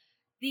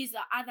 these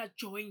are other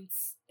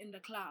joints in the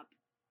club.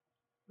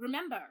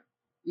 Remember?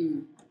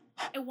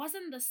 It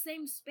wasn't the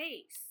same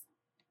space.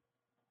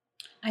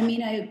 I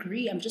mean, I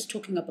agree. I'm just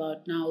talking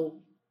about now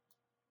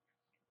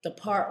the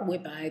part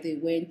whereby they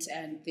went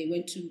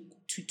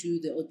to do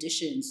the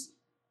auditions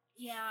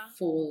Yeah.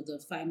 for the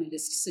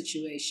finalist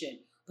situation.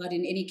 But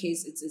in any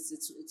case, it's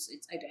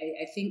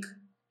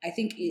I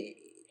think us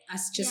Yeah,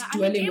 just I mean,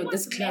 dwelling it on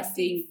was this club messy.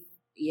 thing,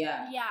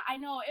 yeah. Yeah, I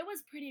know. It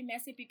was pretty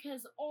messy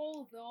because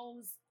all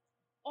those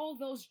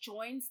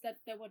joints that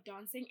they were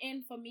dancing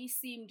in for me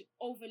seemed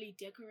overly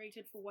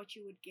decorated for what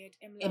you would get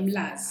Emlazi.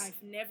 Emlas.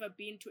 I've never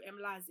been to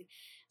Emlazi.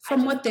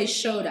 From what they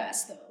showed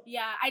us, though.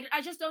 Yeah,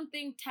 I just don't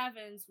think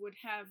taverns would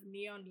have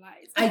neon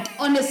lights. I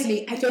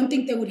don't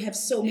think they would have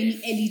so many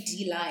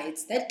LED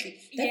lights. That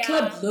Yeah.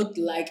 club looked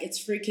like it's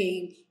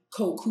freaking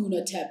Cocoon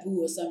or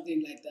Taboo or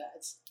something like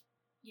that.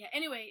 Yeah.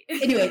 Anyway.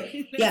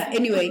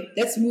 Anyway,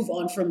 let's move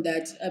on from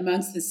that.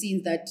 Amongst the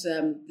scenes that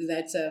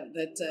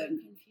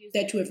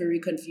were very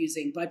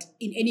confusing. But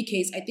in any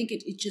case, I think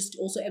it just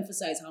also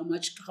emphasized how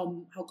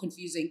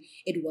confusing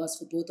it was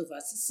for both of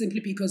us, simply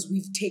because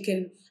we've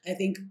taken, I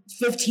think,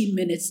 15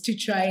 minutes to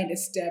try and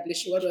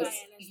establish what was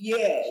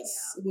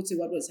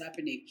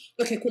happening.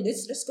 Okay, cool.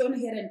 Let's go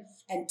ahead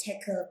and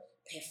tackle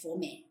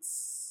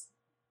performance.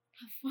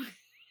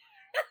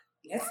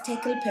 Let's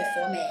tackle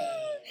performance.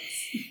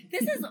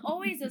 This is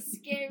always a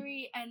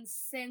scary and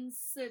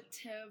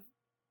sensitive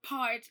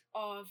part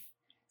of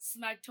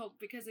Smack Talk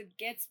because it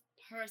gets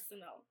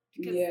personal.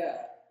 Because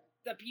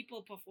the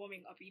people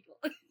performing are people.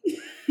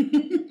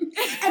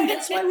 And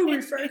that's why we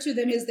refer to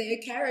them as their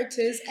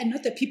characters and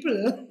not the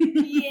people.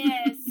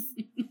 Yes.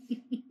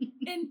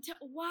 In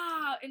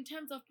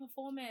terms of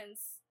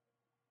performance,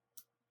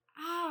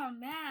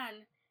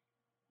 man,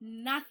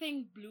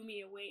 nothing blew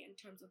me away in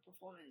terms of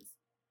performance.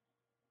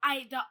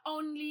 The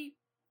only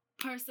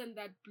person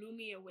that blew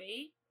me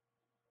away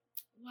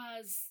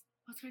what's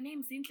her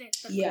name? Zinhle,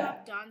 the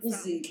club dancer.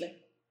 Zinhle.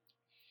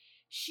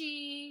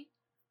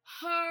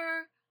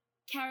 Her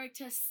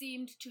character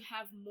seemed to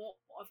have more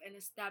of an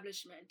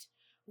establishment.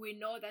 We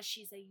know that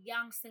she's a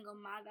young single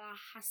mother,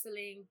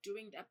 hustling,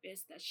 doing the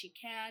best that she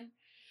can.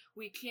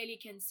 We clearly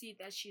can see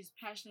that she's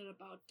passionate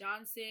about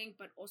dancing,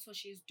 but also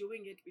she's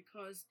doing it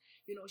because,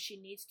 she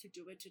needs to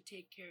do it to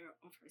take care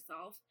of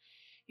herself.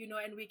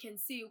 And we can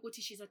see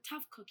Uguti, she's a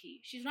tough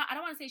cookie. She's not, I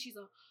don't want to say she's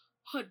a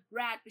hood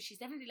rat, but she's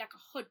definitely like a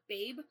hood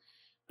babe.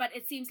 But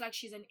it seems like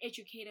she's an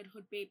educated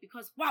hood babe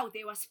because, wow,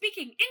 they were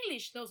speaking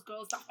English, those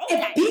girls, the whole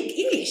time. Big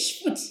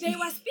English. They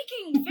were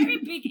speaking very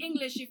big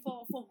English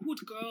for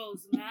hood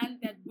girls, man,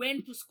 that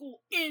went to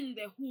school in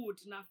the hood,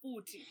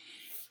 Nafuti.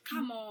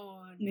 Come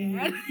on,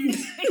 man.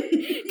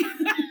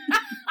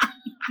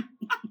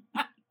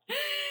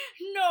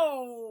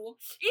 No.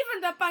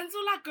 Even the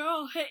Panzula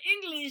girl, her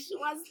English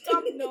was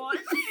top notch.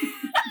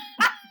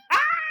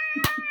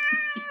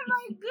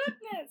 My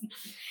goodness.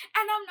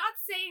 And I'm not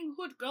saying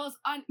hood girls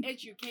aren't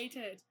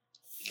educated,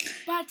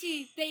 but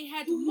they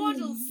had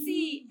Model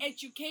C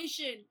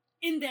education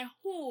in their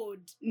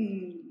hood.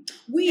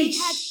 They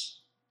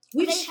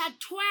had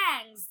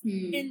twangs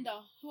in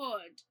the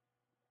hood.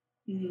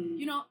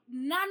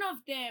 None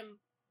of them,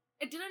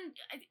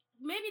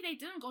 maybe they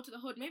didn't go to the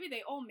hood. Maybe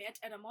they all met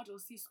at a Model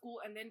C school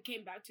and then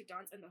came back to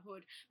dance in the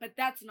hood. But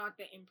that's not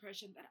the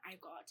impression that I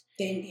got.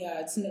 Then,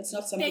 it's not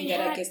something that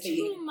I guess they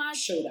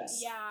showed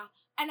us. Yeah.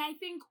 And I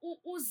think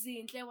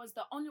Uzinhle was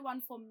the only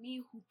one for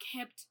me who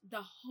kept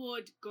the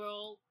hood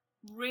girl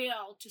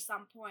real to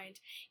some point.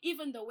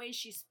 Even the way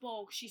she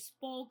spoke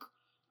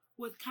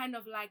with kind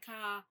of like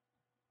a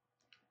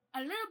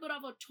little bit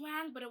of a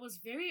twang, but it was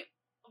very,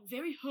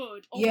 very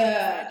hood,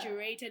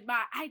 exaggerated.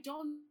 But I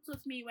don't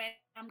with me when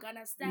I'm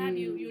gonna stab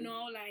you,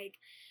 like.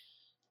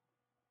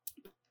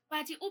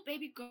 But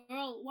baby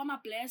girl, wama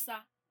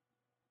blessa.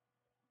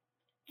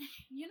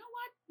 You know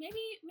what?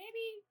 Maybe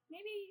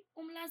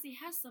Umlazi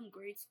has some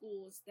great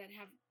schools that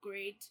have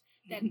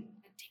that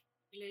take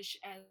English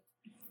as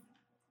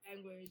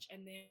language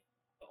and their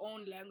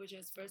own language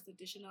as first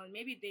additional.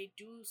 Maybe they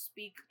do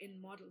speak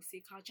in Model C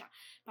culture.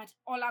 But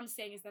all I'm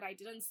saying is that I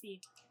didn't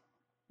see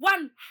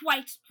one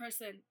white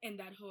person in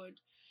that hood.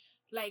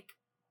 Like,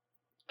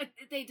 I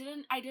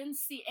didn't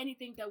see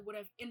anything that would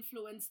have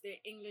influenced their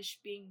English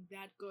being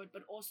that good.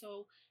 But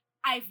also,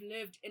 I've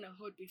lived in a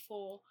hood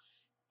before,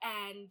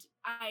 and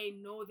I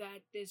know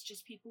that there's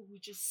just people who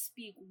just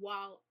speak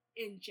well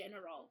in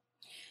general.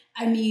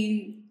 I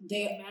mean,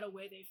 no matter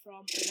where they're from or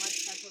what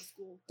type of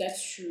school.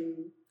 That's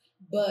true.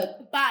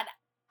 But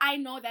I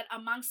know that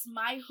amongst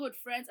my hood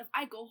friends, if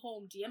I go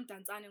home, DM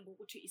Tanzania and go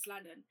to East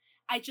London,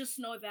 I just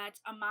know that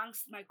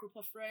amongst my group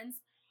of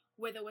friends,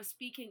 whether we're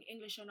speaking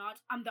English or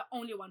not, I'm the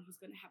only one who's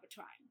going to have a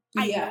time.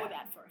 I know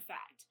that for a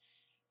fact.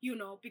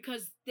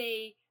 Because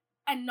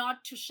and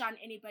not to shun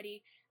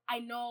anybody, I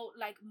know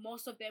like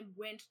most of them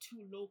went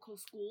to local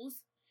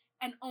schools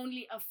and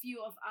only a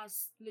few of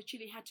us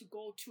literally had to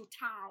go to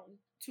town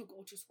to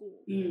go to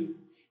school.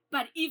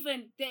 But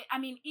even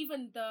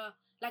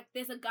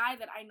there's a guy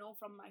that I know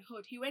from my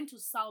hood. He went to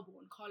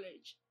Selborne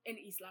College in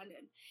East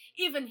London.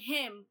 Even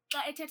him,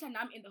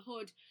 in the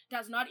hood,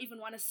 does not even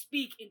want to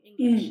speak in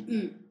English.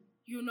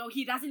 You know,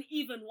 he doesn't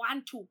even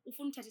want to.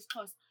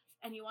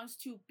 And he wants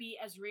to be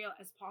as real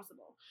as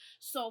possible.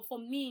 So for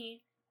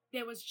me,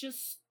 there was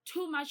just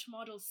too much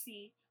Model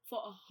C for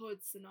a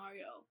hood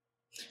scenario.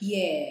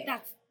 Yeah.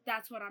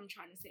 That's what I'm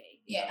trying to say.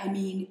 Yeah, I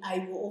mean,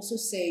 I will also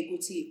say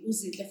Guti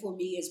Uzinhle for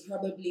me is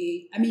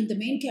probably, I mean, the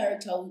main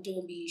character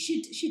Ntombi,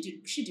 she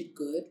did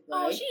good,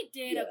 right? Oh, she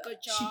did a good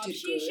job.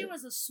 She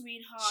was a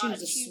sweetheart.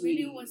 She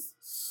really was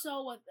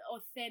so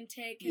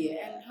authentic,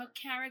 and her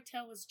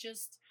character was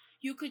just,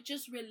 you could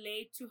just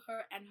relate to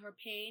her and her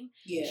pain.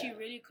 Yeah. She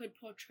really could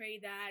portray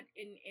that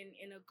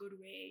in a good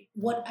way.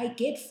 What I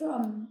get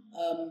from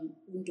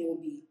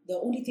Ntombi, the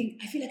only thing,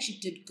 I feel like she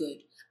did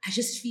good. I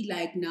just feel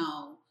like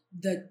now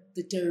the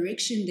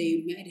direction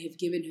they might have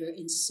given her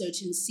in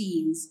certain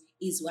scenes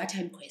is what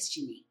I'm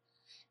questioning.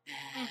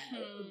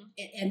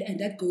 And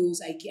that goes,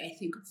 I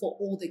think, for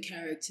all the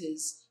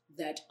characters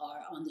that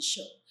are on the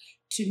show.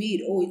 To me,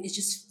 it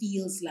just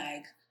feels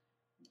like,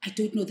 I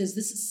don't know, there's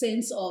this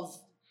sense of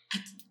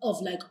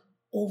like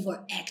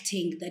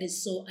overacting that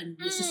is so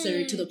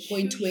unnecessary to the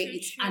point where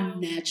it's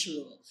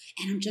unnatural.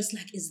 And I'm just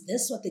like, is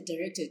this what the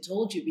director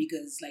told you?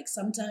 Because like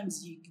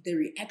sometimes the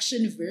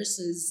reaction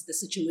versus the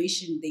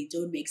situation, they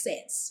don't make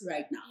sense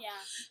right now. Yeah.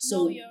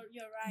 So you're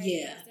right.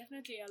 Yeah. There's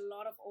definitely a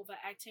lot of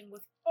overacting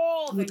with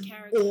all the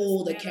characters.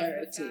 All the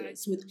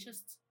characters. With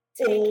just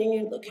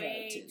all the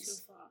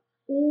characters. Too far.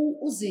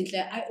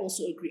 Uzinhle, I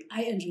also agree.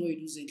 I enjoyed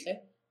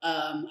Uzinhle.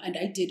 And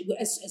I did,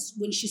 as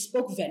when she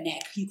spoke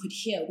Vernac, you could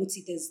hear,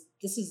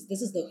 this is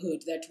the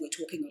hood that we're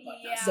talking about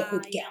now. It's the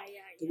hood gap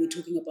that we're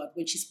talking about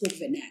when she spoke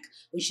Vernac.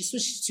 When she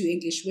switched to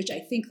English, which I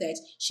think that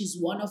she's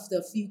one of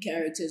the few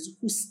characters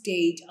who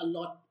stayed a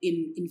lot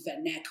in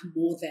Vernac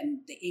more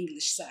than the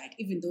English side,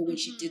 even though when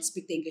she did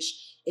speak the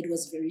English, it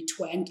was very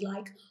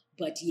twanged-like.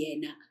 But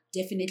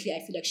definitely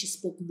I feel like she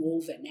spoke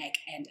more Vernac,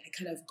 and I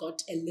kind of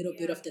got a little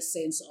bit of the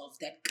sense of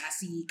that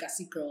gassy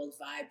girl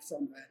vibe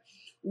from her.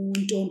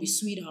 Don't be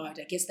sweetheart.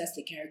 I guess that's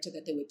the character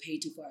that they were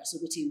paid to for us. So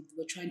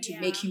we're trying to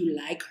make you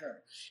like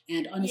her.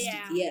 And honestly,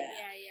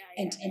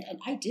 And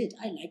I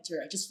liked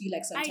her. I just feel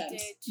like sometimes I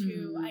did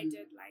too. I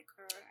did like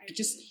her. I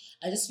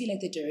just feel like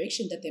the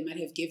direction that they might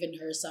have given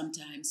her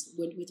sometimes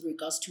with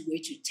regards to where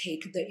to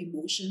take the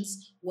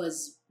emotions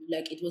was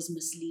like, it was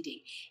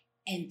misleading.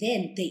 And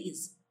then there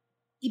is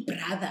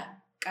Ibrother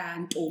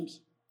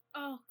Kantombi.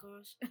 Oh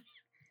gosh.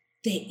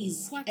 There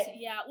is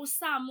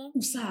Usamu,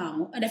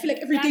 and I feel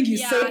like everything you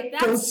say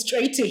goes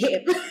straight to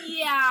him.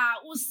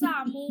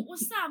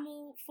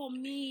 Usamu for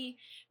me,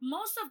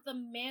 most of the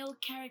male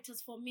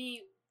characters for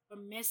me were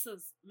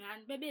messes,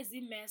 man. Baby is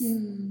a mess.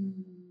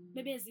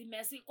 Baby is a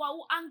mess.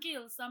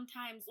 Uncle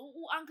sometimes.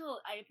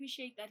 Uncle, I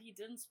appreciate that he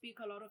didn't speak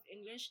a lot of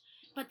English,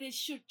 but there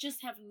should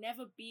just have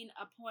never been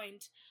a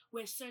point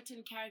where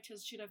certain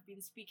characters should have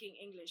been speaking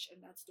English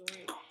in that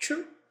story.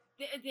 True.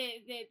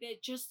 They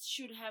just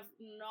should have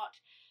not.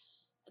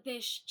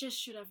 Just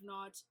should have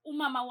not.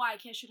 Umama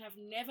Waike should have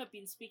never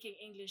been speaking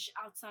English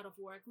outside of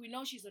work. We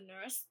know she's a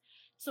nurse,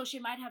 so she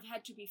might have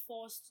had to be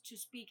forced to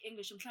speak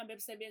English. I'm trying to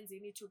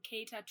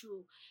cater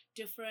to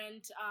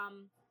different,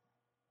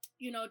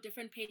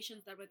 different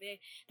patients that were there.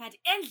 But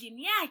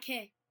endlini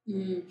yakhe.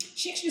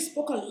 She actually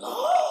spoke a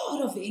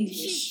lot of English.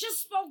 She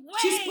just spoke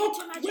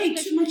way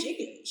too much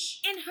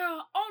English. In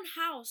her own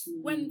house,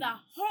 when the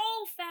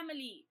whole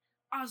family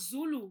are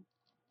Zulu.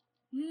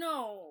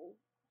 No.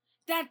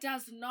 That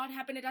does not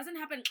happen. It doesn't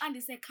happen. Have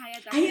you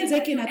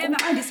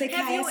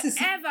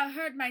ever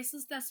heard my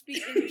sister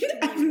speak English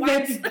to me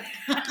once?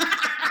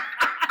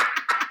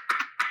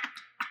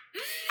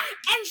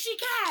 And she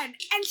can.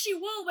 And she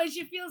will when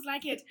she feels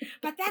like it.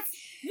 But that's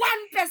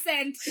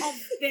 1% of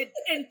the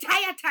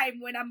entire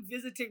time when I'm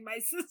visiting my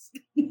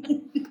sister.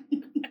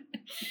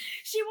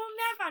 She will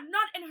never,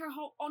 not in her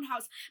own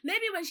house.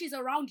 Maybe when she's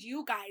around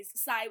you guys,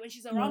 when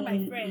she's around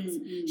my friends,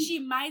 she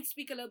might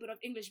speak a little bit of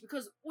English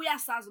because we are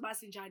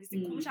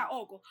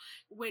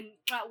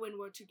when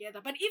we're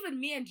together. But even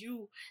me and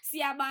you,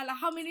 siyabala,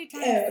 how many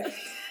times?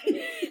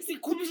 It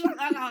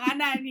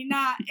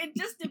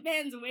just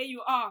depends where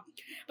you are.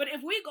 But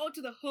if we go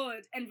to the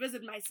hood and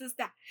visit my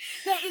sister,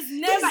 there is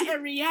never a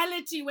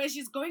reality where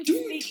she's going to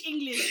speak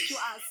English to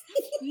us.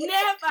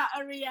 Never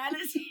a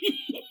reality.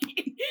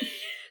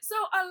 So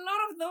a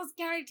lot of those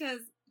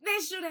characters,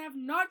 there should have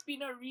not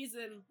been a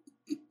reason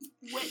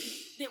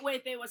where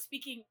they were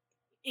speaking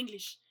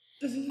English.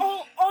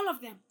 All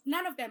of them,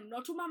 none of them,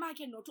 not to mama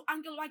wake, not to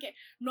uncle wake,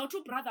 not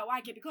to brother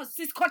wake, because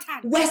it's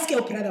Kotana. Where's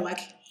your brother wake?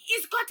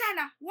 It's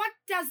Kotana. What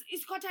does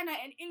is Kotana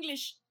in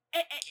English?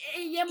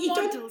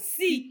 Model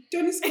C.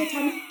 Don't is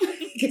Kotana.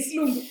 It's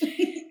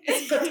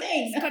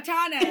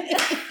Kotana.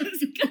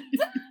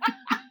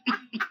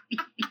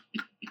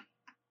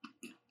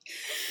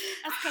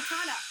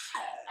 Katana.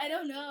 I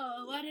don't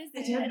know. What is it?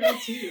 I don't know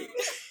too.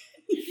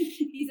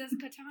 He says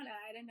katana.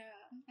 I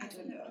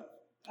don't know.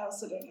 I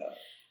also don't know.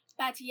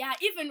 But yeah,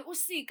 even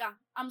Usika,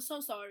 I'm so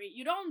sorry.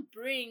 You don't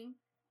bring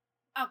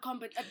a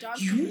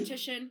dance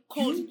competition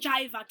called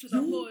Jiva to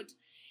the hood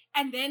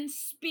and then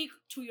speak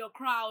to your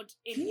crowd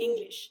in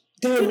English.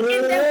 The In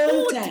the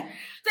whole hood, time.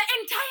 the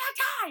entire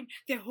time,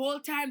 the whole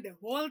time. The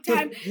whole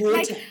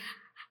Like, time.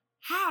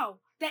 how?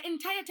 The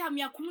entire time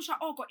yakumusha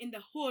oko in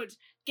the hood.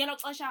 Gelo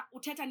xesha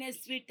uthetha ne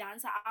street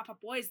dancer apha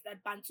boys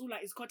that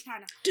Bantsula is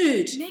Kotana.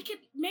 Dude. Make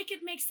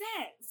it make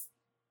sense.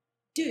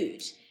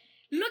 Dude.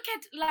 Look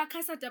at La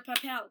Casa de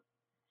Papel.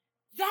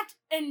 That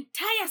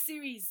entire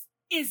series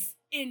is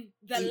in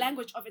the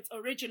language of its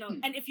original.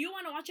 And if you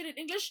want to watch it in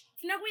English,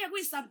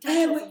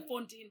 subtitles on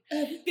Fontaine.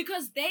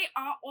 Because they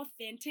are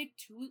authentic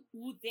to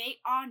who they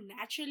are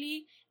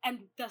naturally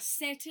and the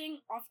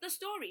setting of the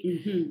story.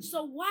 Mm-hmm.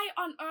 So why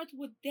on earth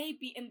would they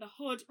be in the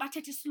hood?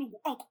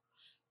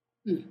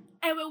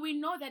 And when we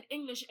know that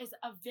English is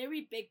a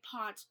very big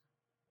part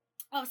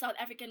of South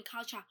African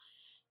culture.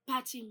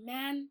 But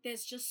man,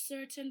 there's just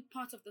certain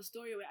parts of the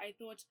story where I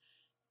thought,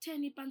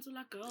 Teni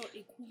Pantsula girl,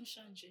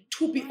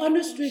 to be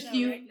honest with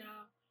you, right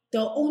now,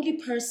 the only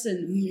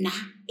person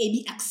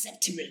be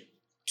acceptable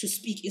to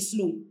speak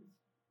Islam,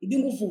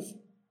 that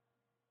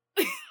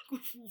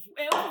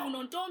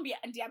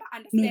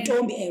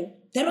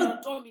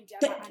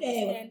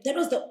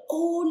was the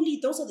only,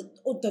 those are the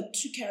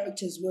two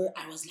characters where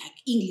I was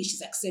like, English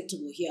is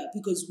acceptable here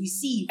because we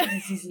see who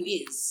Vuvu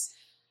is.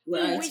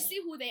 Right. We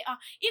see who they are.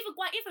 Even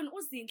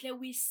Uzinhle,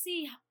 we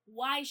see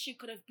why she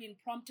could have been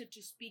prompted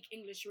to speak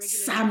English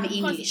regularly. Some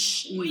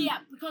English. Yeah,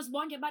 because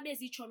Bonke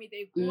Badezi Chomi,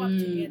 they grew up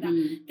together.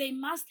 They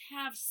must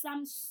have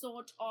some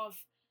sort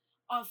of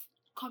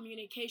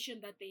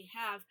communication that they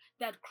have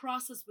that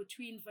crosses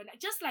between vernac,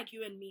 just like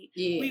you and me.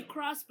 Yeah. We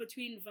cross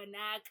between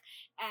vernac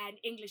and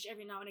English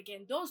every now and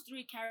again. Those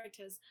three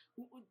characters,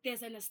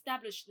 there's an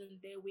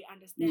establishment there, we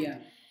understand. Yeah.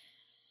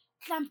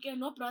 Mhlawumbe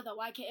no brother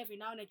wakhe every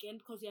now and again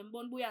because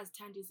uyambona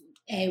uyazithanda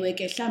izinto. Ewe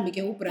ke mhlawumbe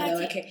ke ubrother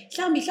wakhe.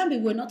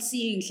 Mhlawumbe we're not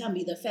seeing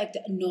mhlawumbe the fact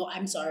that, no,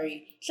 I'm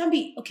sorry.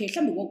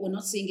 Mhlawumbe what we're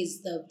not seeing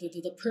is the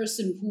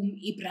person whom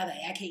brother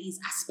yakhe is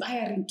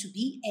aspiring to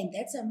be, and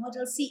that's a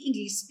Model C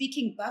English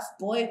speaking buff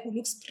boy who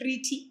looks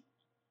pretty.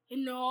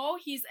 No,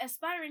 he's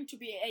aspiring to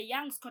be a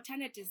young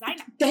Skotana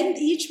designer. Then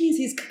which means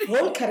his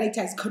whole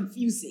character is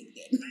confusing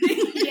then.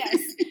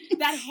 Yes.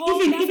 That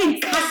whole even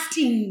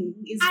casting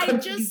is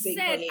confusing.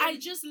 I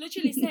just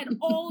literally said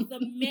all the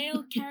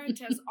male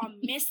characters are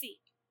messy.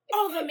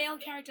 All the male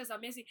characters are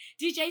messy.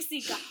 DJ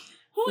Sika.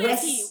 Who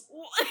is he?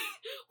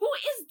 Who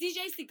is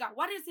DJ Sika?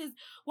 Why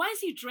is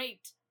he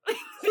draped?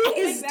 Who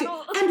is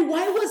and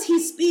why was he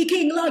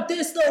speaking like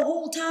this the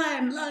whole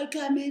time?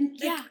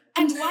 Yeah.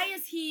 And why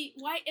is he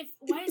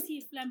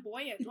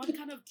flamboyant? What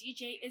kind of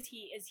DJ is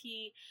he? Is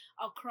he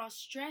a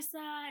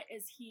cross-dresser?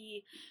 Is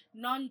he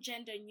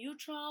non-gender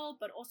neutral?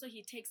 But also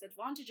he takes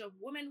advantage of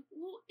women.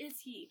 Who is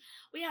he?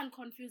 We are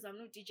confused. I'm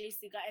not DJ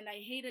Sika, and I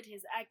hated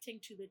his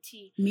acting to the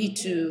T. Me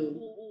too.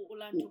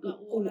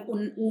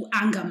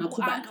 Anga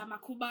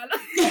Makhubalo.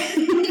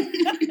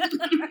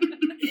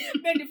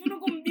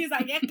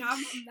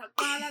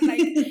 Like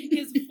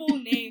his full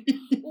name.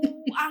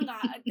 Anga,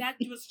 that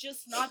was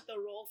just not the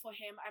role for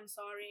him. I'm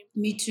sorry.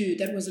 Me too.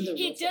 That wasn't the role.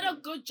 He did a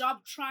good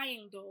job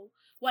trying though.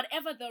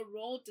 Whatever the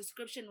role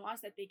description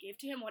was that they gave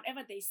to him,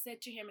 whatever they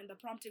said to him in the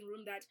prompting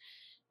room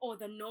or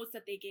the notes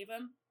that they gave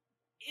him,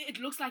 it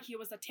looks like he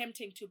was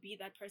attempting to be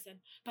that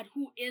person. But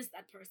who is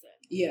that person?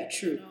 Yeah,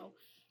 true. You know?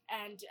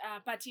 And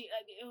but he,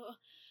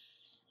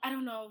 I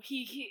don't know.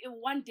 He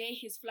one day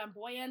he's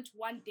flamboyant,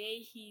 one day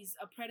he's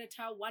a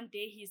predator, one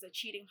day he's a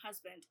cheating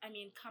husband. I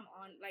mean, come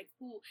on, like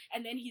who?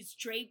 And then he's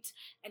draped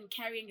and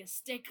carrying a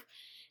stick,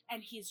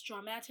 and he's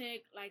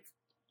dramatic. Like,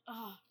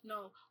 oh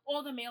no!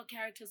 All the male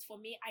characters for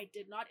me, I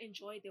did not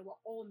enjoy. They were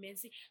all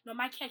messy. No,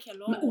 my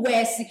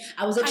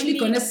I was actually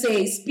gonna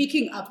say,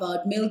 speaking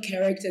about male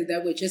characters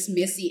that were just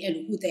messy,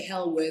 and who the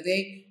hell were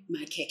they?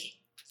 My keke.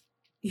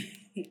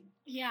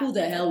 Yeah. Who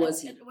the hell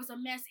was he? It was a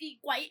mess.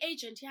 Quite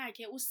agent, yeah,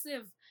 okay.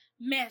 Usiv.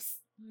 Mess.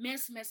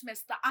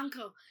 The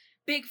uncle.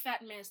 Big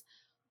fat mess.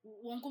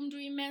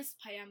 Wonkumdui mess,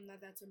 Payamna,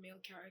 that's a male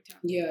character.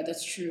 Yeah,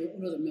 that's true.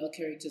 All of the male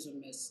characters are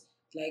mess.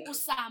 Like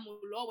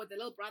Usamu Law with the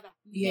little brother.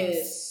 Yes.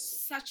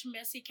 Mess. Such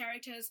messy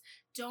characters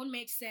don't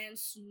make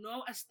sense.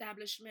 No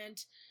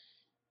establishment.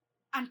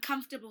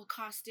 Uncomfortable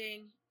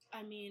casting.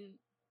 I mean,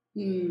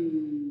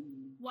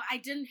 well, I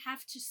didn't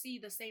have to see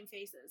the same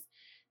faces.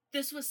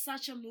 This was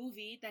such a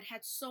movie that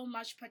had so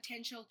much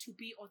potential to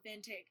be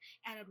authentic,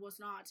 and it was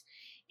not.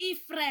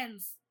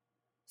 Friends,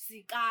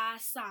 Zika,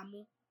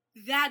 Samu,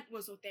 that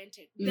was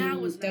authentic. That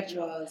was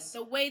natural. That was.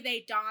 The way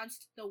they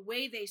danced, the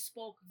way they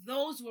spoke,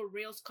 those were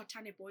real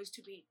Skotane boys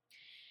to be.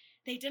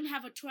 They didn't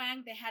have a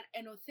twang. They had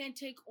an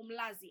authentic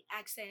Umlazi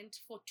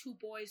accent for two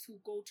boys who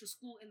go to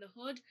school in the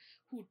hood,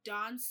 who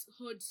dance,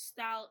 hood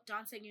style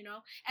dancing, you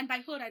know. And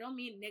by hood, I don't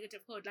mean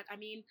negative hood. Like, I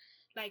mean,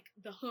 like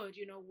the hood,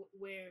 you know,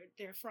 where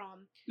they're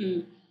from,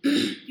 you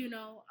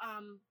know.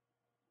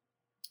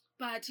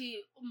 But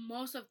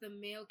most of the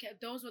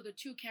those were the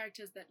two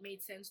characters that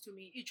made sense to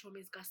me. Ichom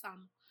is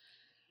Gasam.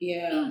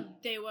 Yeah.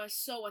 They were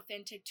so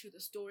authentic to the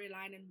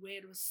storyline and where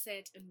it was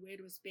set and where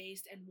it was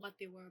based and what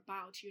they were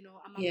about. You know,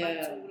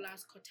 Yeah.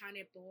 Amabantulas,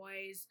 Kotane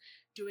boys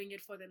doing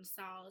it for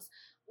themselves.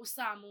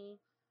 Usamu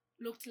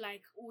looked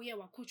like uye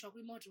wakhutshwa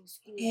kwi-model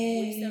school,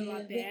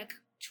 buyiselwa back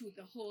to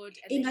the hood,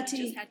 and then he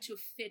just had to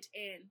fit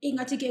in.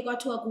 Ingathi ke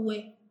kwathiwa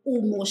kuwe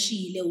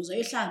umoshile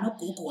uzoyohlala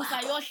nogogo wakho.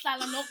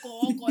 Uzayohlala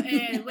nogogo,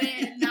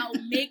 now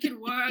make it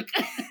work.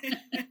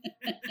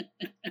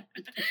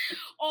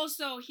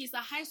 Also, he's a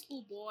high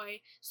school boy,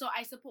 so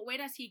I suppose where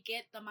does he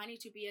get the money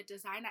to be a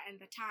designer and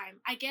the time?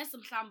 I guess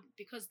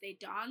because they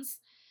dance,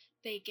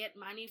 they get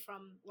money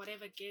from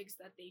whatever gigs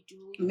that they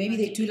do. Maybe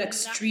they do like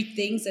street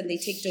things and they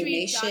take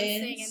donations.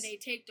 Dancing and they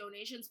take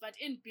donations, but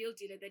in Bill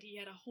did it that he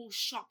had a whole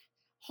shop.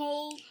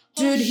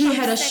 Dude, he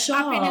had a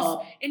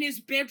shop in his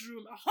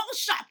bedroom, a whole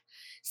shop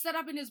set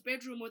up in his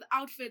bedroom with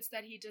outfits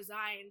that he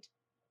designed.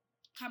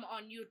 Come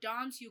on, you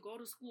dance, you go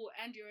to school,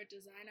 and you're a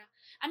designer.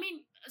 I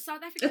mean,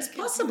 South Africans. It's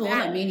possible.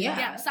 I mean,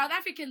 yeah, South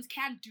Africans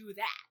can do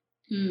that.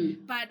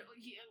 But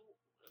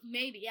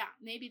maybe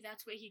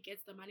that's where he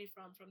gets the money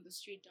from the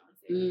street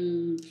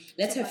dancing.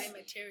 Let's have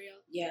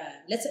material.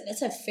 Yeah, let's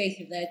have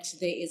faith that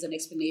there is an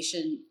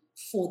explanation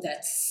for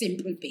that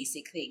simple,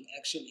 basic thing.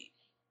 Actually,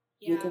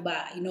 yeah.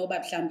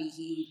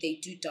 They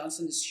do dance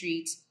on the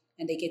street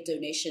and they get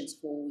donations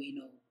for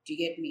Do you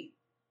get me?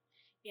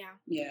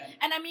 Yeah.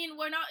 And I mean,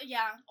 we're not.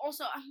 Yeah.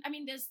 Also, I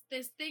mean,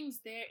 there's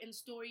things there in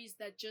stories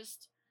that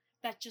just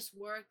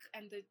work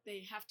and that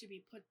they have to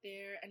be put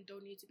there and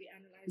don't need to be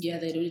analyzed. Yeah,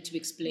 they don't need to be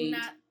explained.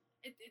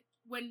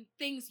 When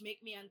things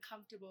make me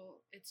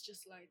uncomfortable, it's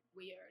just like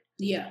weird.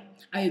 Yeah,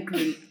 I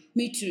agree.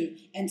 Me too.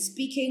 And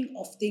speaking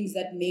of things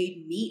that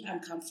made me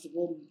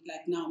uncomfortable,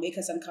 like now make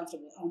us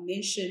uncomfortable, I'll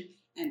mention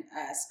and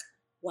ask,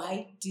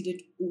 why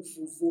didn't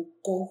Uvuvu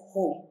go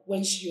home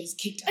when she was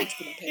kicked out of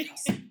the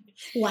penthouse?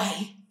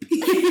 Why?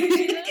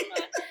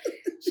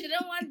 She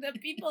didn't want the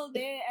people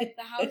there at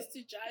the house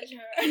to judge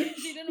her.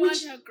 She didn't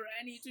want her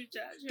granny to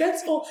judge her.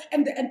 That's all.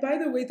 And by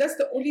the way, that's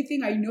the only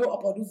thing I know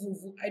about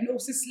Uvuvu. I know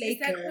she's slay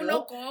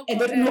girl. And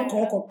then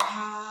Unogogo.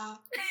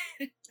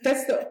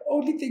 That's the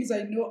only things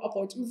I know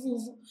about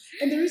Uvuvu.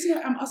 And the reason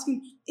I'm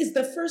asking is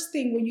the first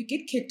thing when you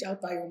get kicked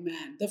out by your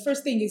man, the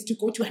first thing is to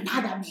go to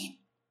another man.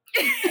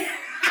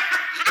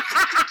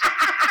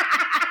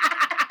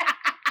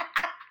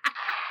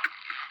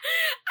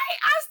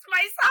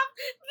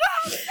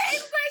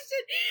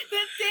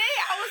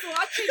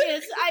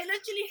 I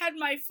literally had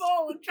my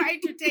phone trying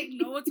to take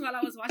notes while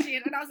I was watching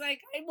it, and I was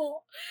like,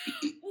 "Aibo,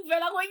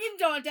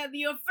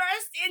 your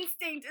first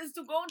instinct is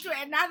to go to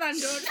another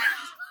ndoda."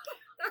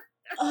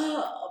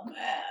 Oh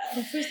man,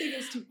 the first thing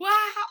is to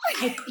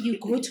wow. You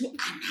go to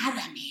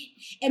another man.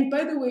 And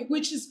by the way,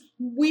 which is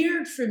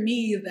weird for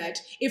me that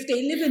if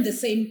they live in the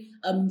same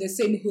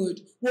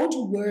hood, won't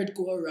a word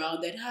go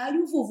around that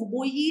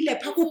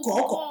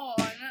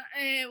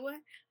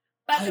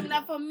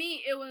but for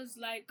me it was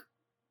like,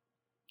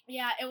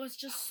 yeah, it was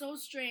just so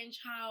strange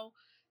how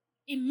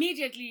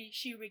immediately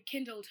she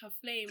rekindled her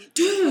flame,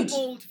 dude, her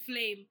old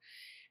flame,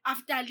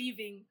 after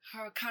leaving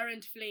her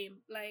current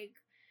flame. Like,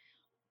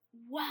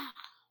 wow.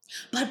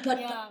 But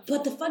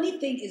the funny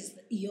thing is,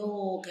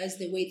 guys,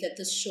 the way that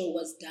this show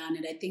was done,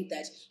 and I think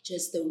that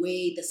just the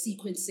way the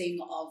sequencing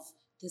of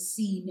the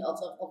scene of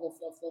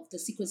the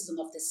sequencing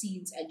of the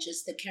scenes and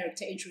just the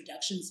character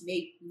introductions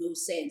made no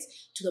sense,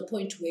 to the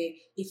point where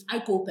if I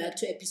go back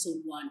to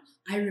episode 1,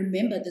 I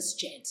remember this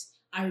gent.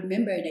 I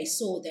remember and I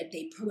saw that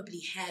they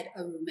probably had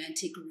a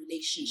romantic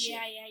relationship.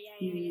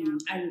 Yeah.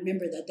 I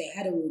remember that they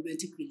had a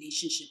romantic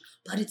relationship,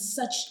 but it's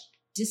such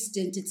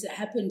distant. It's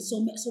happened.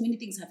 So many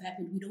things have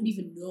happened. We don't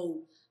even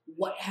know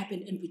what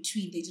happened in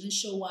between. They didn't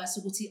show us.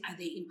 So we'll see, are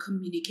they in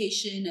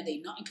communication? Are they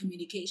not in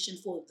communication?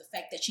 For the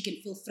fact that she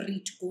can feel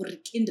free to go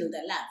rekindle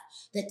their love.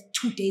 That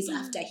 2 days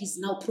after he's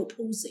now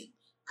proposing.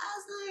 I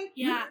was like,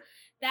 yeah,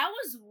 that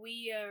was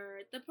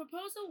weird. The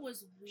proposal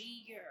was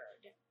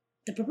weird.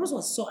 The proposal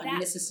was so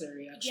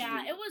unnecessary, actually.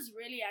 Yeah, it was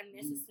really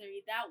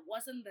unnecessary. That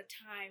wasn't the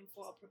time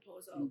for a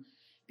proposal.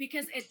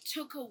 Because it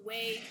took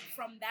away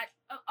from that.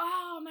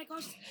 Oh my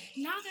gosh!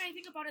 Now that I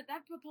think about it,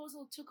 that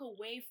proposal took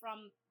away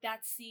from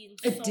that scene.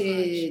 It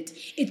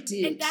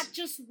did. And that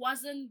just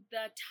wasn't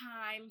the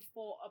time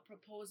for a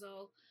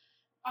proposal.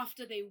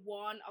 After they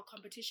won a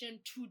competition,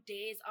 2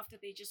 days after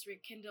they just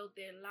rekindled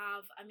their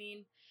love. I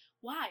mean,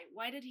 why?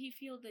 Why did he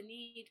feel the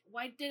need?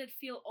 Why did it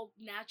feel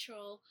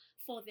natural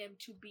for them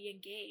to be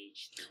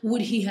engaged?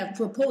 Would he have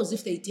proposed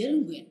if they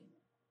didn't win?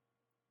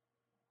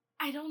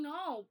 I don't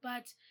know,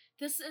 but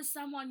this is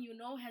someone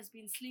has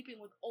been sleeping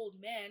with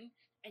old men,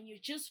 and you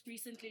just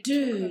recently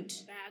took her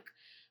back,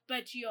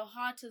 but your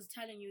heart is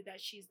telling you that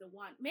she's the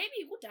one.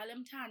 Maybe udale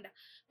mthanda,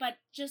 but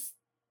just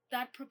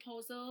that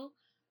proposal,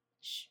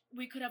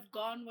 we could have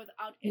gone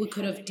without it. We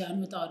could have done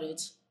without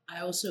it.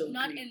 I also agree.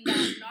 Not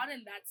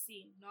in that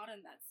scene.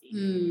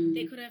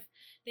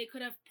 They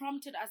could have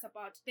prompted us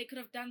about. They could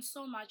have done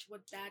so much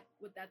with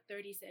that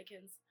 30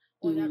 seconds.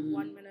 Or that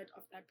 1 minute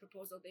of that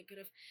proposal. They could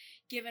have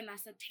given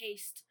us a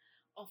taste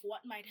of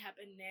what might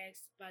happen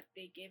next, but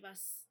they gave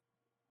us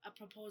a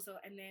proposal,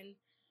 and then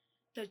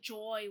the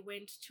joy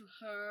went to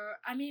her.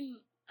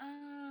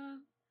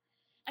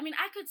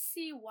 I could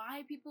see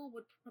why people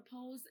would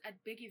propose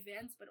at big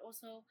events, but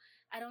also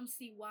I don't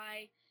see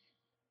why.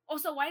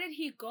 Also, why did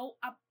he go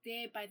up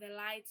there by the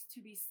lights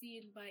to be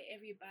seen by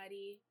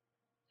everybody?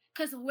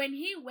 Because when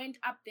he went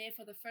up there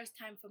for the first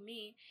time, for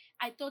me,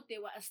 I thought they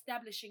were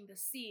establishing the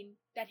scene,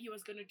 that he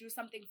was going to do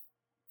something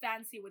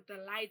fancy with the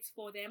lights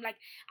for them. Like,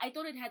 I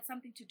thought it had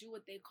something to do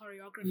with their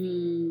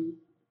choreography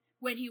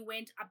when he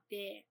went up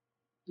there.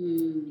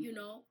 You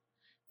know,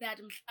 that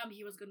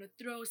he was going to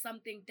throw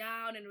something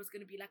down and it was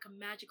going to be like a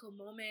magical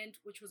moment,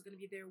 which was going to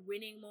be their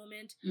winning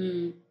moment.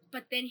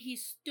 But then he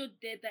stood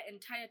there the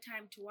entire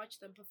time to watch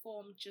them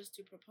perform just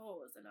to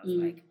propose. And I was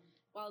like,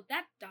 well,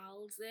 that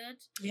dulls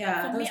it.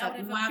 Yeah, for me, I would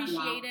have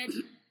appreciated.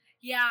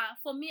 Yeah,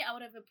 for me, I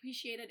would have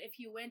appreciated if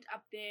he went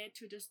up there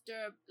to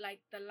disturb like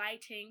the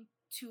lighting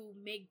to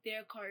make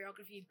their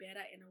choreography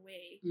better in a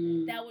way.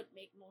 That would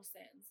make more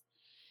sense.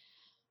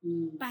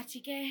 But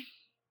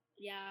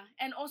yeah,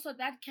 and also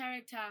that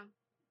character,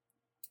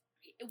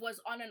 it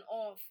was on and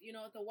off. You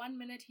know, the 1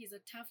 minute he's a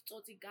tough,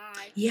 tsotsi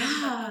guy.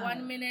 But the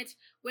 1 minute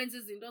when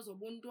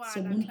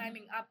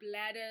climbing up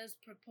ladders,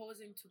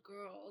 proposing to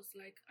girls.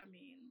 Like, I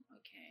mean,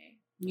 okay.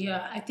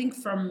 Yeah, I think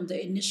from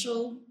the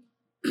initial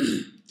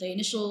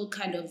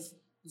kind of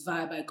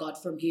vibe I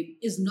got from him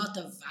is not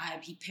the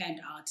vibe he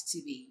panned out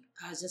to be.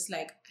 I was just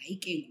like, I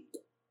can.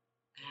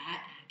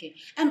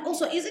 And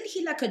also, isn't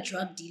he like a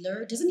drug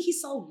dealer? Doesn't he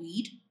sell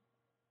weed?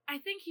 I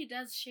think he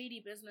does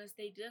shady business.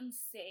 They didn't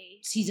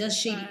say. He does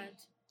shady.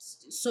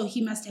 So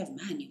he must have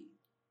money.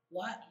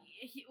 What?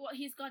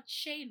 He's got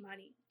shade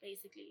money,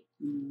 basically.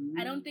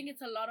 I don't think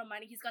it's a lot of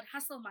money. He's got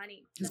hustle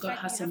money. He's got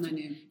hustle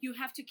money. You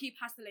have to keep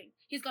hustling.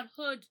 He's got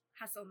hood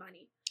hustle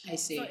money. I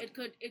see. So it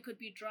could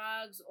be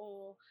drugs,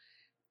 or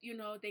you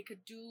know, they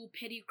could do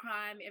petty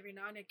crime every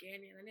now and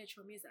again. And then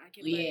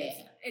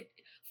it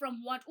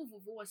from what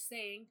Uvuvu was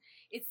saying,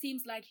 it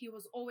seems like he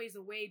was always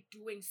away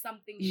doing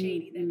something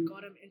shady that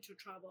got him into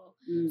trouble.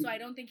 So I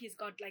don't think he's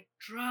got like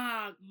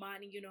drug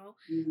money, you know,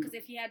 because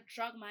if he had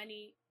drug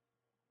money,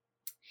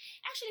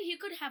 actually he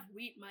could have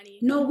weed money.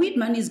 No, weed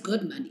money is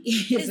good money.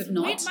 Is it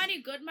not? Weed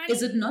money good money?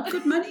 Is it not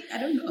good money? I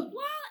don't know.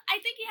 Well, I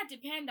think it had to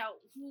depend on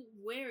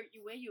where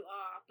you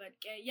are, but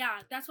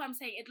yeah, that's what I'm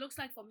saying. It looks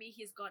like for me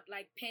he's got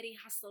like petty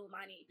hustle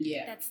money.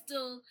 Yeah.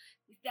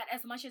 That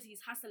as much as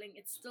he's hustling,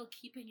 it's still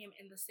keeping him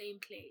in the same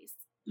place.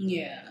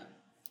 Yeah.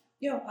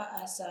 Yo,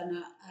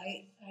 Asana,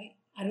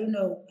 I don't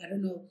know.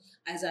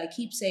 As I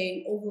keep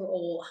saying,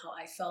 overall, how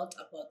I felt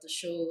about the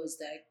show was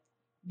that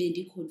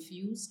being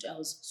confused. I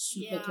was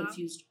super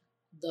confused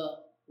the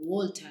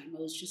whole time.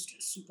 I was just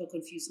super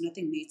confused.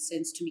 Nothing made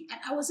sense to me, and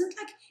I wasn't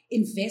like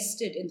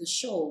invested in the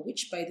show.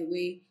 Which, by the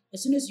way,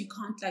 as soon as you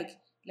can't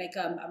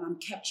I'm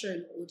capture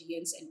an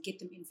audience and get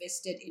them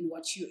invested in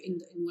what you're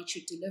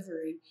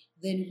delivering,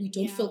 then we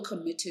don't feel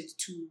committed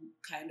to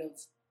kind of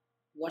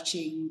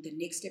watching the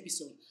next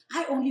episode.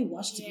 I only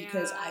watched it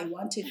because I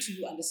wanted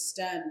to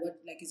understand what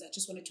I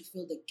just wanted to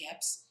fill the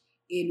gaps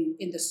in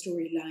the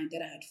storyline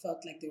that I had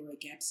felt like there were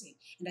gaps in.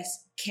 And I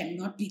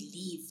cannot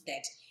believe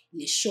that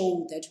the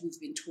show that we've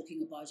been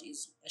talking about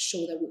is a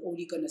show that we're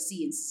only going to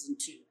see in season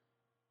 2.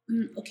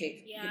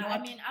 Okay. Yeah, you know what?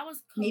 I mean, I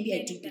was maybe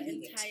I complaining do the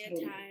believe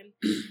entire time.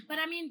 But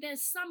I mean,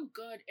 there's some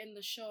good in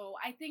the show.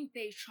 I think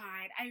they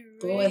tried.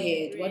 Go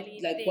ahead.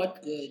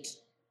 What good?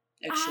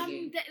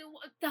 Actually,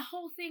 the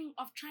whole thing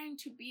of trying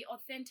to be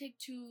authentic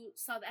to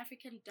South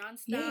African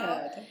dance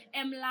style,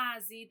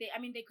 Mlazi,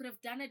 they could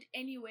have done it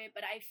anywhere,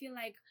 but I feel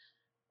like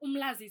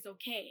Umlazi is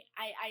okay.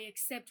 I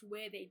accept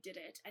where they did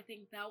it. I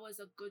think that was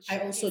a good show. I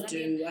also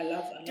do. I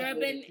love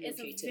Durban is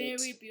a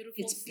very beautiful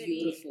city. It's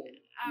beautiful.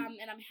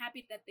 And I'm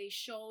happy that they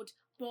showed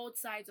both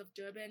sides of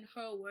Durban,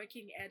 her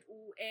working at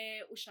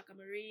Ushaka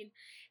Marine,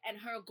 and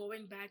her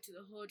going back to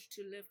the hood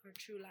to live her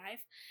true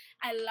life.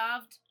 I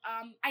loved,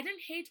 I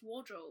didn't hate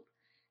wardrobe.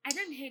 I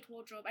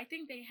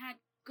think they had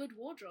good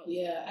wardrobe.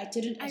 Yeah, I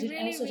didn't hate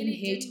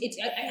it.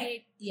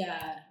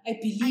 I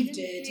believed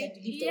it. I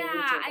believed the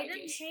wardrobe. I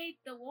didn't hate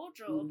the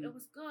wardrobe. It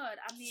was good.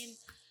 I mean,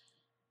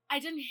 I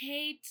didn't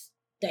hate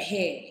the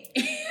hair.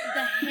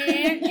 The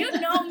hair. You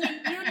know me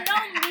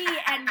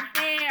and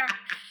hair.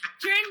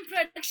 During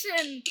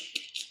production,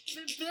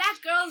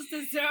 Black girls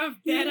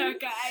deserve better,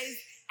 guys.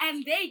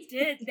 And they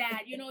did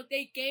that. You know,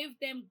 they gave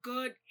them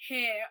good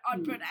hair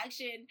on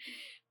production.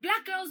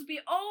 Black girls be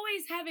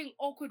always having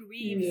awkward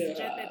weaves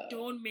that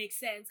don't make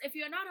sense. If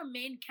you're not a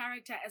main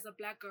character as a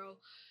Black girl,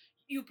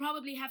 you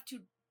probably have to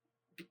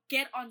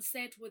get on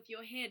set with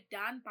your hair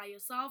done by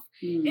yourself.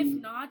 If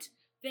not,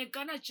 they're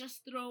gonna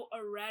just throw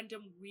a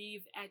random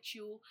weave at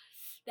you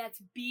that's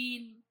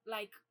been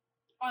like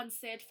on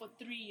set for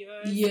 3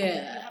 years. Yeah.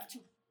 And you have to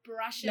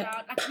brush it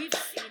out. Like, we've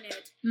seen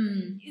it.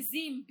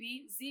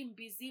 Zimbi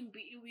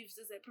weaves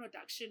is a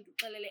production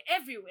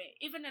everywhere.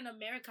 Even in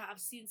America, I've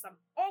seen some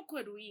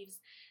awkward weaves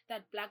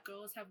that Black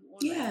girls have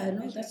worn. Yeah,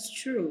 no, that's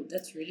true.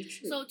 That's really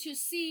true. So to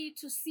see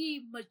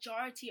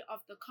majority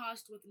of the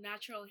cast with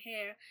natural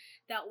hair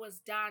that was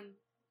done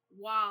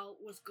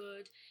was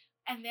good.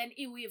 and then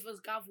Iwi vs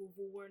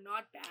Gavuvu were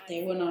not bad.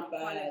 They were not the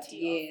bad. quality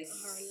Yes.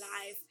 of her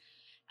life.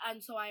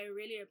 And so I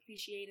really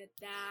appreciated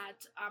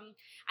that.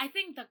 I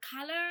think the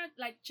color,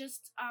 like,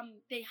 just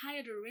they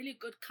hired a really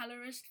good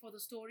colorist for the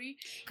story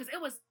because it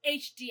was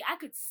HD. I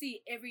could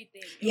see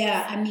everything.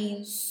 Yeah, I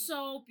mean,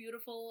 so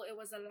beautiful. It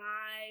was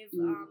alive.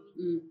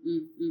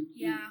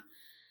 Yeah.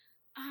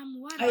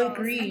 What I else?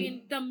 agree. I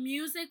mean, the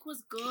music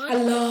was good.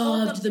 I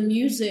loved the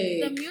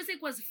music. The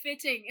music was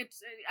fitting.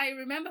 I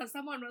remember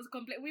someone was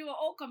complaining. We were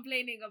all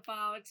complaining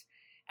about,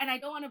 and I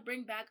don't want to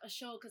bring back a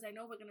show because I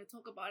know we're going to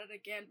talk about it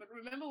again. But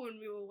remember when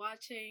we were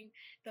watching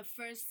the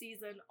first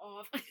season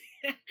of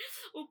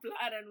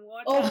Blood and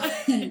Water?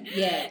 Oh,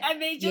 yeah. And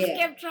they just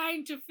kept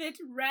trying to fit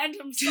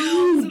random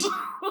songs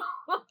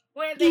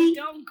where they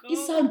don't go.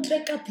 The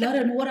soundtrack of Blood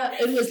and Water.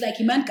 It was like,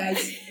 man,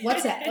 guys,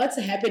 what's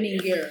happening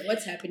here?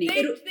 What's happening?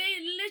 They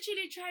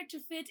literally tried to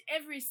fit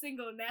every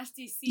single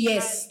nasty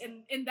scene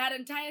in that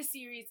entire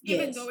series,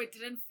 even though it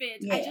didn't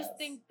fit. I just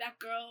think that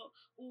girl,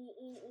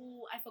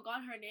 I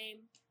forgot her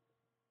name,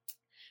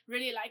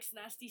 really likes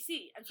Nasty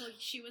C, and so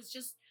she was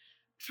just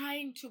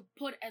trying to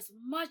put as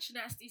much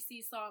Nasty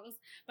C songs,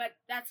 but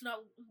that's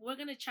not. We're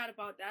gonna chat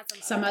about that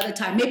some other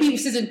time. Maybe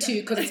season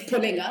 2 because it's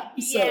pulling up.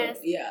 So, yes.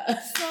 Yeah.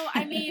 So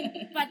I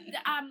mean, but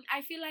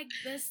I feel like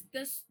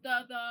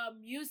the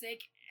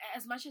music,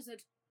 as much as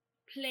it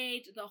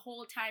played the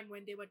whole time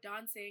when they were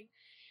dancing,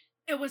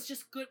 it was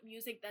just good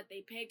music that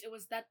they picked. It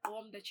was that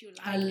bomb that you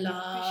like. I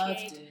loved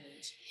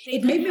it.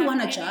 It made me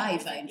want to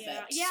jive, in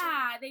fact.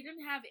 Yeah, they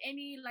didn't have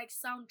any like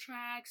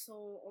soundtracks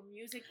or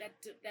music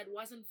that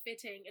wasn't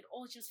fitting. It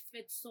all just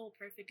fits so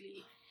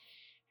perfectly.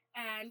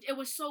 And it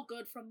was so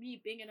good. From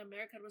me being in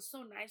America, it was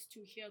so nice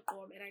to hear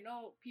Gqom. And I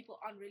know people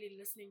aren't really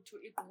listening to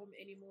Gqom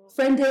anymore.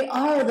 Friend, they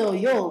are though.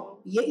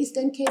 Yeah,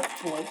 Eastern Cape,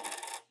 boy.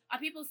 Are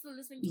people still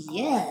listening to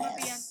Gqom?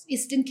 Yes.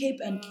 Eastern Cape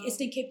and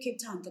Eastern Cape, Cape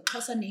Town, the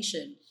Xhosa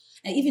Nation.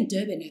 And even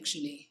Durban,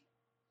 actually.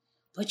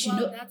 But you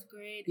know, that's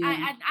great.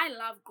 Yeah. I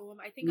love Gqom.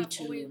 I think I've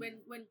always,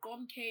 when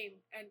Gqom came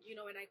and, you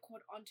know, when I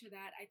caught onto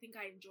that, I think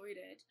I enjoyed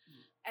it.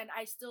 And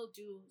I still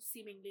do,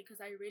 seemingly,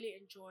 because I really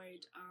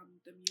enjoyed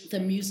the music. The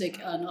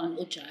music on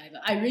Ujiva.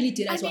 I really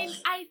did as well.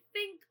 I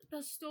think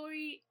the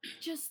story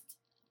just,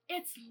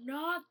 it's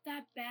not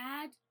that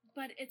bad,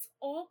 but it's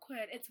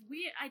awkward. It's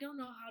weird. I don't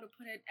know how to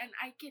put it. And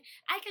I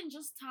can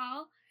just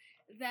tell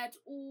that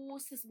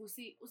Sis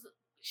Musi,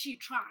 she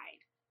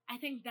tried. I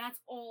think that's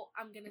all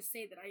I'm going to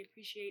say that I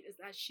appreciate is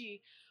that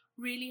she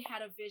really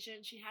had a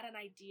vision, she had an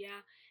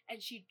idea,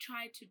 and she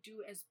tried to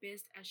do as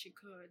best as she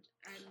could.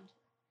 And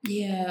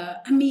yeah,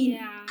 I mean,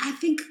 I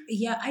think,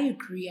 I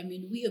agree. I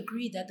mean, we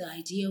agree that the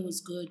idea was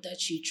good, that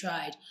she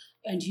tried.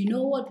 And you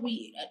know what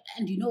we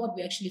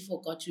actually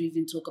forgot to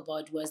even talk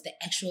about was the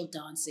actual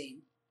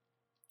dancing.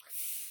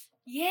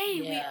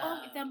 Yay,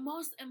 the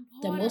most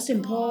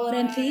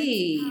important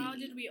thing. How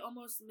did we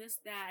almost miss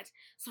that?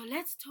 So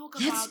let's talk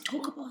about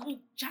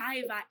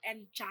Jiva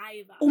and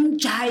Jiva.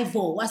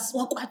 Jivo, what's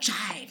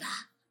Jiva?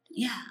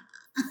 Yeah.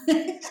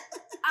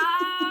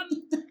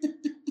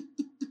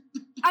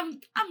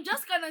 I'm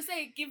just gonna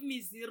say, give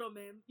me 0,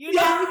 ma'am. You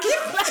know? Yeah,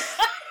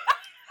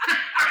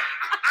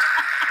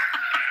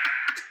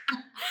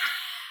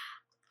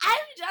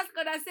 I'm just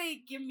gonna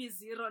say, give me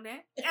 0,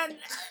 ne? And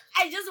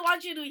I just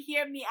want you to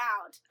hear me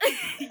out.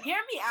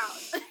 Hear me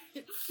out.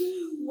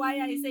 Why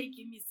I say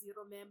give me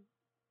 0, ma'am.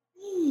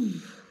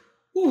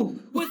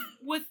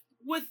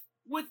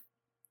 With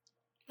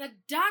the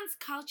dance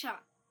culture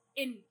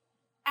in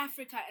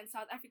Africa and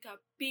South Africa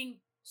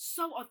being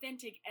so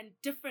authentic and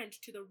different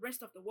to the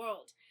rest of the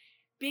world,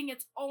 being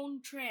its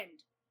own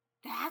trend,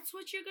 that's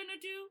what you're gonna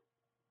do?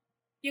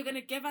 You're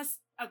gonna give us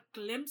a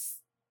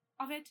glimpse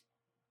of it?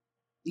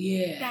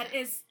 Yeah. That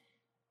is...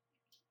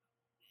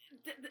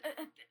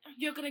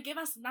 you're gonna give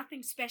us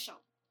nothing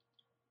special.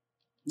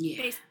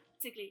 Yeah.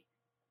 Basically.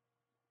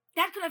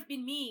 That could have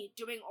been me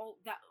doing all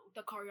that,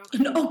 the choreography.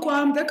 No,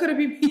 Gqom, that could have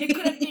been me. It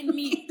could have been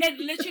me. It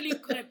literally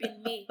could have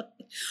been me.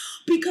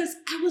 Because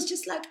I was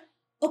just like,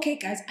 okay,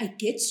 guys, I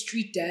get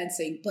street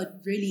dancing,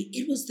 but really,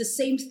 it was the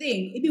same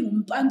thing. It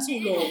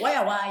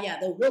waya,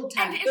 the whole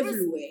time,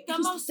 everywhere. The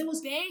most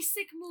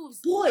basic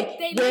moves. Boy,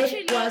 where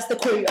was the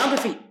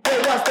choreography?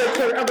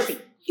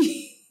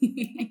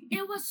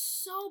 It was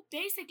so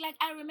basic. Like,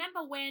 I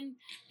remember when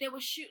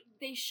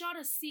they shot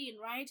a scene,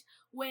 right,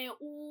 where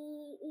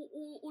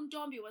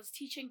Untombi was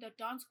teaching the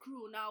dance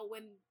crew, now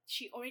when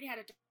she already had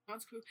a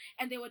dance crew,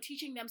 and they were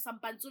teaching them some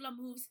Banzula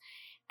moves,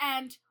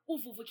 and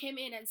Uvuvu came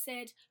in and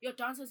said, your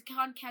dancers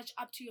can't catch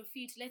up to your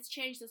feet, let's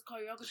change this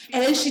choreography.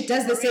 And then she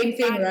does the same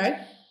thing,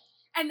 right?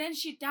 And then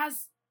she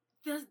does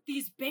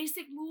these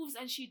basic moves,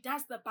 and she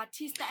does the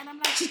Batista, and I'm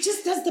like, she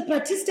just does the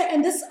Batista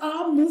and this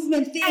arm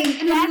movement thing,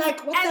 and I'm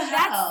like, what the hell? And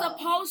that's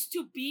supposed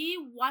to be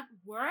what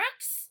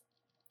works?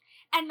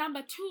 And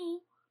number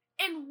 2,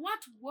 in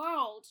what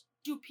world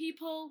do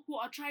people who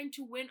are trying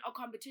to win a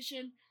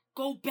competition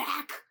go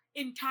back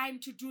in time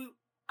to do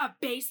a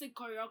basic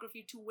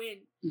choreography to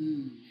win.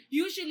 Mm.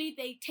 Usually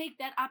they take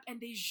that up and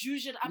they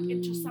zhuzh it up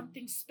into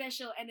something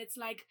special, and it's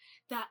like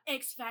the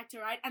X factor,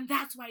 right? And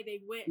that's why they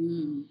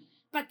win.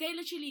 But they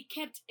literally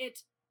kept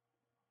it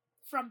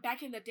from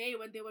back in the day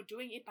when they were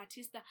doing it,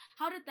 Batista.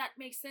 How did that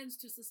make sense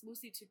to Sis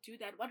Musi to do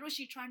that? What was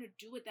she trying to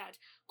do with that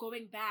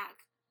going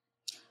back?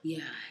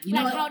 Yeah.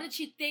 How did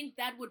she think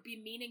that would be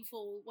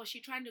meaningful? Was she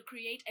trying to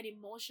create an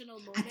emotional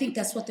moment? I think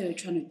that's what they were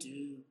trying to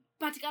do.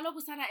 But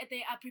Kusana,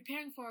 they are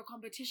preparing for a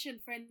competition,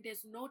 friend.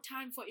 There's no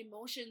time for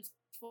emotions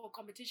for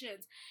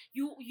competitions.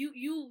 You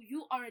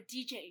are a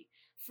DJ,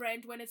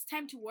 friend. When it's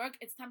time to work,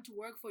 it's time to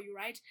work for you,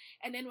 right?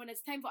 And then when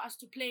it's time for us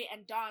to play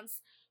and dance,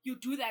 you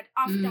do that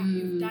after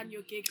you've done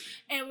your gig.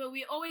 And when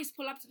we always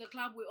pull up to the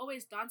club, we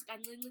always dance,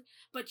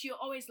 but you're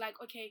always like,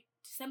 okay,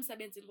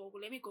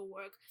 let me go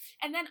work.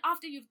 And then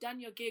after you've done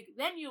your gig,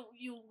 then you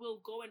will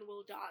go and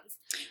will dance.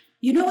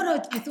 You know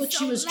what I thought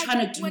she was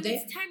trying to do when there?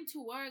 When it's time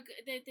to work,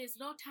 there's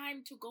no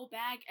time to go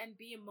back and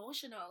be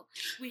emotional.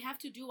 We have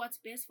to do what's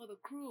best for the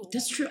crew.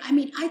 That's true. I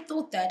mean, I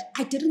thought that.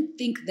 I didn't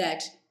think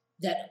that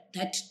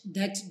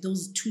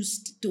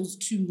those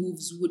two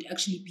moves would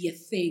actually be a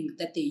thing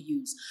that they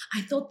use.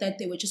 I thought that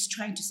they were just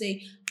trying to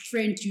say,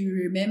 friend, do you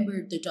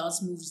remember the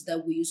dance moves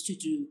that we used to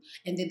do?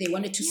 And then they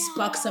wanted to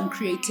spark some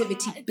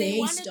creativity based on that. They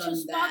wanted to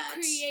spark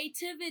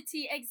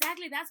creativity.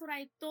 Exactly. That's what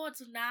I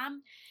thought,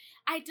 Nam.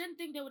 I didn't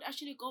think they would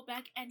actually go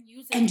back and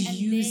use it. And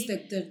use the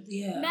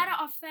Matter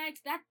of fact,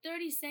 that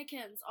 30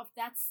 seconds of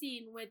that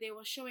scene where they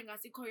were showing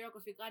us the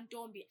choreography,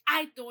 Gandombi,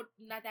 I thought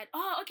that,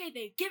 okay,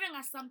 they're giving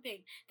us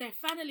something. They're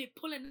finally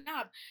pulling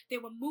up. They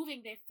were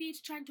moving their feet,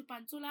 trying to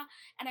pantula,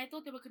 and I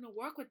thought they were going to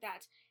work with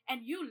that.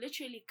 And you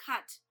literally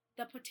cut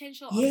the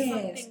potential of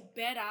something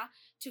better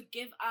to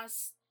give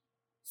us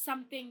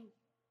something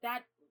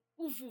that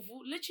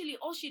literally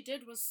all she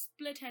did was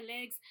split her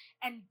legs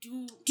and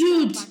do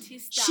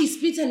Batista. She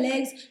split her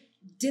legs,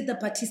 did the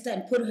Batista,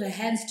 and put her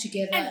hands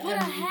together and put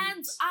her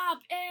hands up.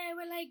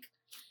 We're like,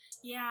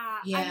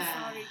 I'm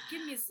sorry,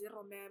 give me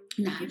 0, ma'am.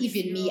 Nah,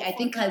 even me, I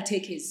think I'll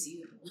take a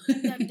 0.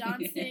 The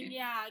dancing,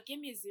 give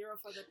me 0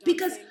 for the dancing.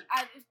 Because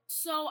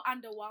so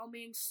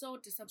underwhelming, so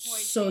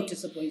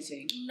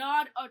disappointing.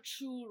 Not a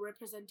true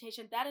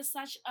representation. That is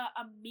such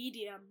a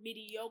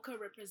mediocre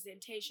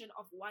representation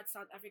of what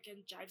South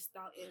African jive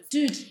style is.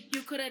 Dude,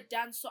 you could have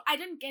done so. I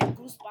didn't get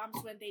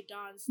goosebumps when they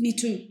danced. Me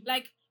too.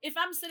 Like, if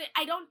I'm sitting,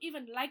 I don't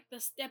even like the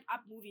Step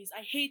Up movies.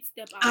 I hate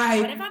Step Up.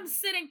 But if I'm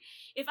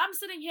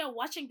sitting here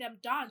watching them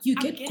dance, you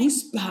get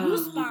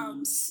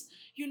goosebumps.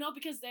 You know,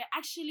 because they're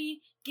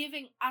actually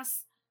giving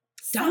us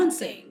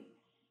dancing.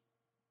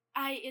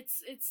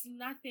 It's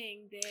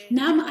nothing there.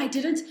 Nam, I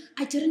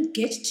didn't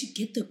get to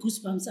get the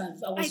goosebumps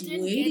I was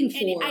waiting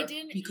for.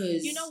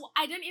 Because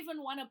I didn't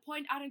even want to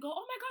point out and go,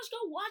 oh my gosh,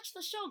 go watch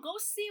the show, go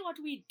see what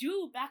we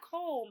do back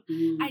home.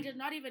 I did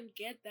not even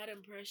get that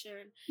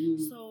impression.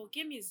 So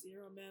give me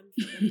 0, ma'am,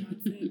 for the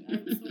dancing.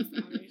 I'm so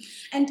sorry.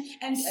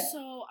 And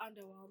so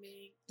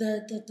underwhelming.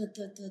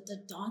 The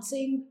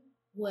dancing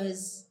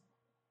was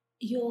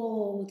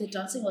the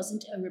dancing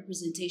wasn't a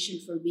representation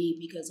for me,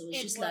 because it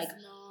was just like,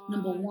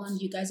 number one,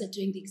 you guys are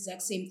doing the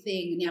exact same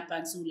thing.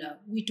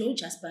 We don't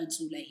just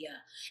pansula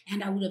here.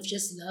 And I would have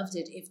just loved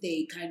it if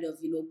they kind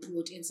of,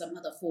 brought in some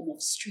other form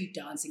of street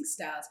dancing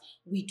styles.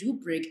 We do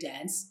break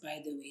dance,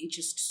 by the way,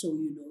 just so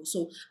you know.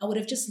 So I would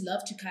have just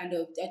loved to I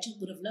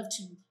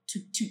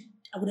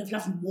would have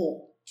loved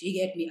more. Do you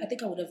get me? I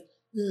think I would have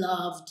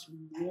loved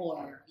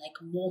more,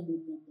 like more.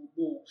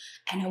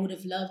 And I would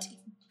have loved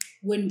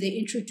when they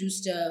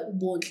introduced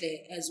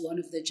Ubontle as one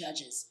of the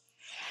judges.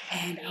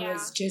 And I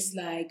was just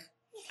like,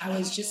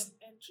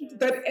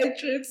 that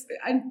entrance,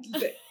 and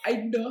I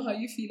know how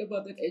you feel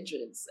about that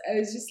entrance. I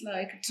was just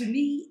like, to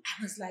me,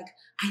 I was like,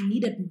 I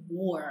needed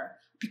more,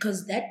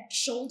 because that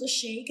shoulder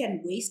shake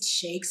and waist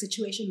shake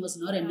situation was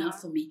not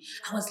enough for me.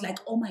 I was like,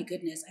 oh my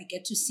goodness, I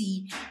get to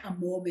see a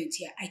moment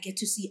here. I get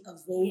to see a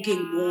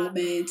voguing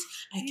moment.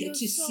 I get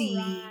to see,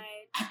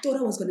 I thought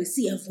I was going to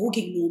see a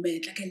voguing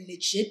moment, like a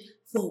legit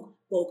vogue.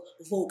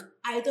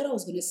 I thought I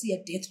was going to see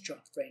a death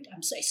drop, friend. I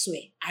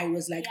swear. I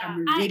was like,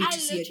 I'm ready to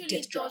see a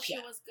death drop here.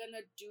 I literally thought she was going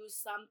to do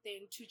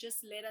something to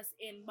just let us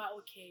in. But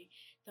okay,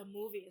 the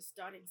movie is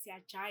starting. See, I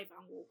jive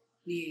and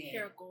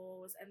here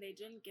goes. And they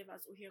didn't give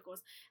us, here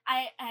goes.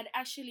 I had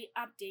actually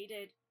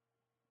updated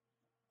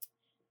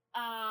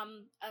a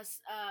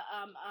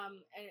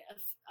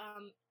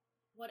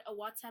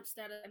WhatsApp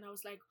status, and I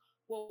was like,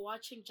 we're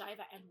watching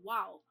Jiva, and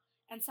wow.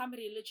 And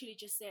somebody literally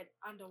just said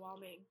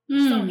underwhelming.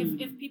 So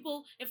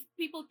if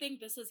people think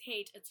this is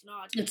hate, it's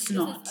not. This is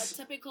a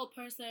typical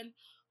person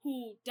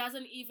who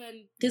doesn't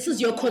even. This is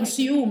your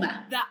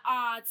consumer. The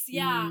arts,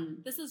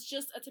 This is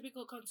just a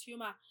typical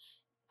consumer.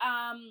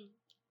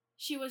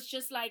 She was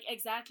just like,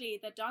 exactly,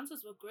 the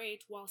dances were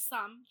great, while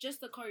some, just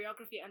the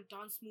choreography and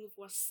dance move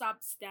was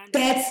substandard.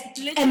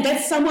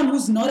 That's someone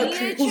who's not in the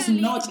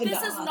arts.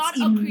 This is not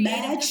a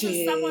creative. This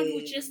is someone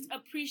who just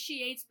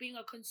appreciates being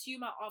a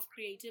consumer of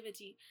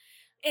creativity.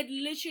 It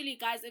literally,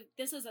 guys, if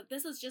this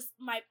is just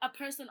a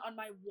person on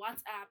my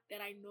WhatsApp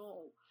that I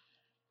know.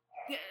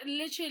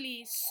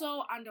 literally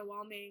so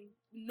underwhelming.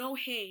 No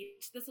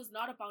hate. This is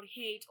not about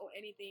hate or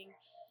anything.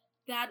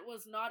 That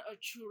was not a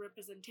true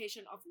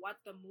representation of what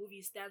the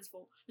movie stands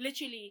for.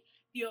 Literally,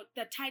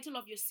 the title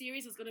of your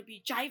series is gonna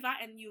be Jiva,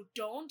 and you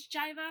don't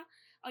Jiva.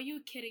 Are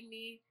you kidding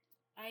me?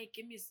 I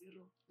give me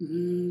zero.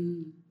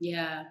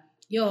 Yeah.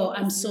 Yo,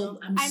 I'm so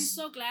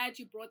glad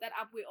you brought that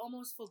up. We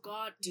almost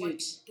forgot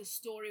what the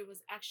story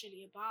was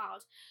actually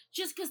about,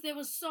 just because there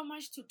was so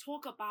much to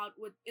talk about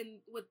with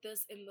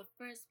this in the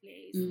first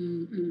place.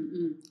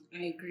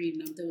 I agree.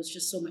 Now there was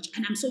just so much,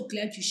 and I'm so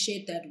glad you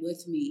shared that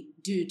with me,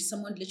 dude.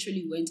 Someone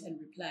literally went and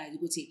replied,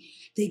 "Would say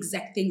the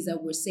exact things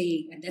that we're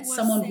saying," and that's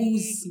someone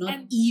who's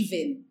not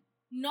even.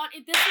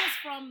 This was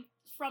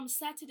from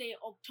Saturday,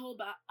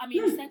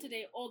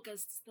 Saturday,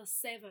 August the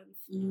 7th.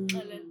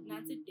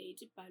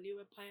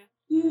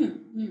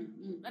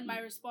 And my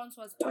response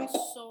was, I'm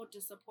so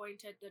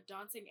disappointed. The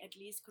dancing at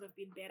least could have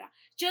been better.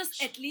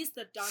 Just at least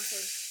the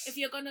dancing. If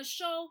you're gonna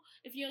show,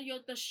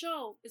 the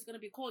show is gonna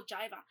be called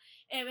Jiva.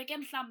 We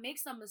can make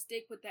some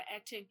mistake with the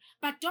acting,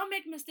 but don't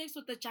make mistakes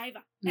with the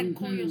Jiva and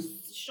call your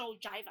show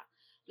Jiva.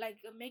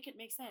 Like, make it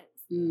make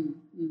sense.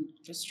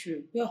 That's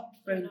true. Yeah,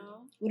 friend.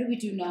 What do we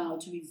do now?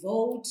 Do we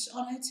vote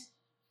on it?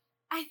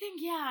 I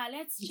think,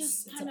 let's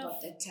just kind of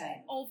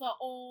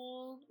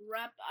overall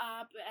wrap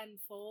up and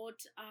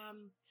vote.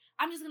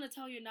 I'm just going to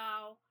tell you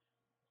now,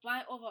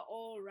 my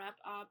overall wrap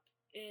up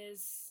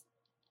is,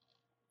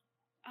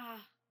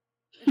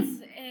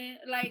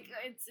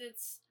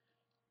 it's,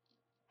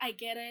 I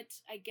get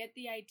it. I get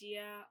the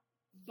idea,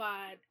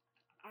 but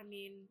I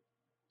mean,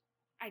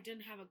 I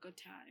didn't have a good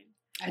time.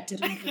 I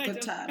didn't have a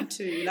good time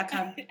too. Like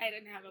I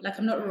didn't have a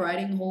I'm not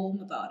writing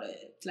home about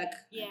it. Like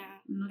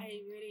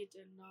I really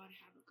did not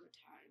have a good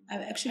time.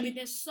 I mean,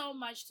 there's so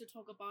much to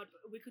talk about.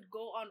 We could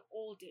go on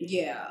all day.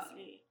 Yeah.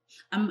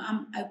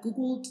 Honestly. I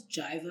googled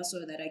Jiva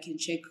so that I can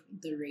check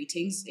the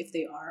ratings if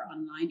they are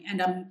online,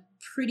 and I'm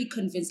pretty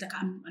convinced. Like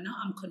I'm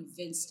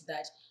convinced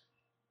that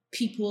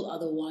people are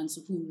the ones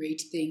who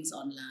rate things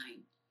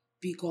online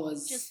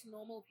because just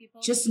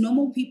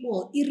normal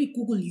people. Every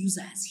Google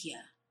users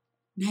here.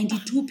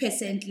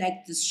 92%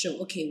 like this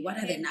show. Okay, what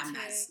are the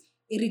numbers?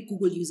 Every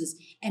Google users.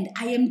 And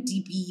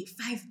IMDb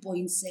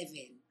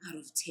 5.7 out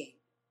of 10.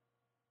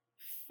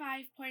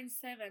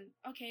 5.7.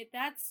 Okay,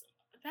 that's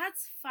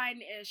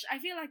fine-ish. I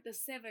feel like the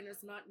 7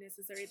 is not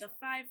necessary. The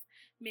 5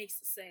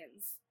 makes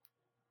sense.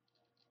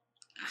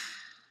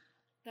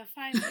 The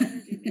 5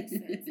 definitely makes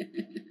sense.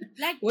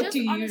 Like, what just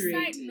do you on a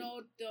rate? Side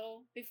note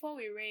though, before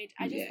we rate,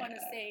 I just want to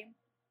say,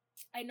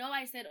 I know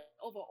I said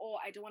overall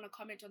I don't want to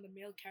comment on the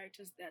male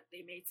characters that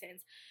they made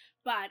sense,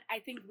 but I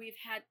think we've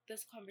had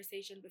this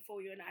conversation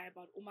before, you and I,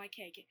 about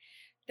Umakeke,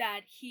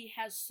 that he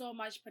has so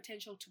much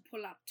potential to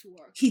pull up to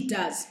work. He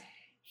does.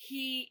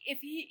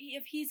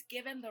 If he's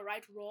given the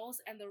right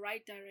roles and the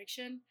right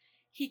direction,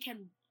 he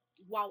can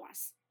wow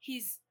us.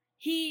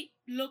 He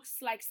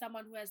looks like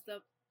someone who has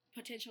the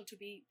potential to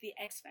be the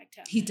X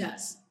Factor. He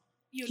does.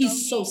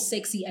 He's so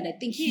sexy, and I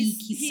think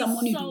he's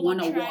someone you'd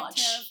want to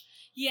watch.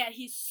 Yeah,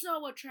 he's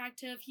so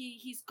attractive.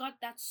 He's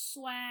got that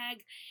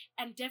swag,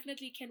 and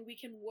definitely we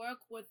can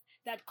work with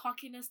that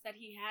cockiness that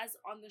he has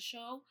on the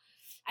show.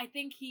 I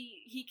think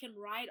he can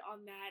ride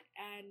on that,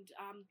 and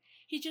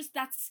he just,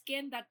 that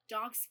skin, that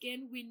dark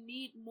skin. We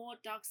need more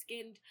dark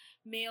skinned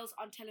males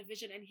on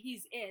television, and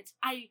he's it.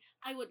 I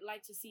would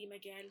like to see him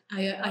again.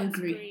 I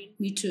agree. Screen.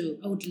 Me too.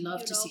 I would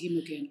love to see him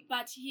again.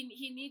 But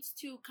he needs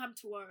to come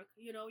to work.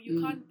 You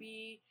can't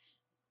be.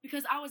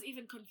 Because I was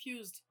even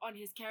confused on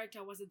his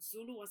character. Was it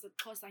Zulu? Was it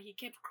Xhosa? He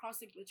kept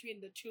crossing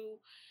between the two,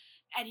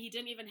 and he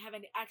didn't even have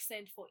an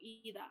accent for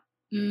either.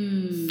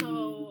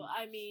 So,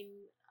 I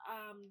mean,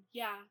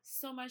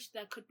 so much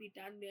that could be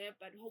done there,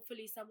 but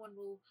hopefully someone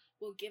will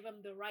give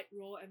him the right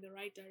role and the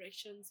right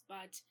directions.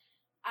 But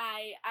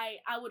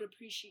I would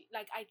appreciate,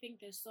 like, I think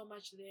there's so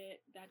much there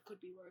that could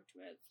be worked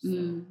with.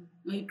 So.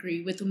 I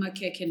agree with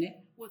Umakeke.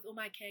 With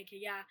Umakeke,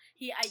 yeah.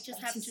 I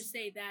just have to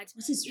say that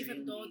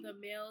even though the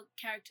male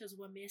characters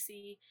were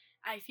messy,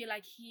 I feel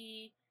like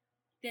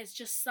there's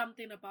just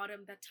something about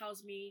him that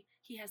tells me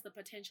he has the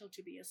potential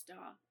to be a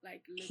star.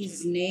 Like, literally.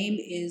 His name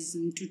is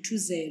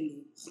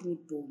Mtutuzelo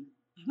Grootboom.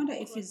 I wonder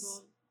if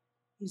he's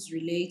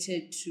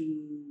related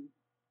to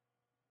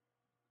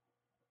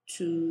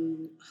I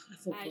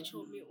forgot. I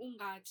told me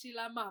ungathi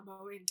la mama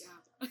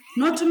wendaba.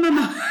 Not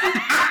mama.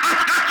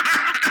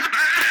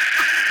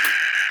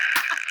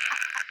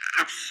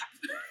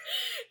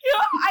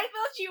 I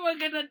thought you were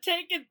gonna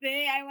take it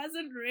there. I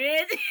wasn't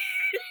ready.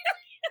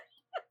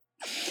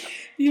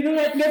 You know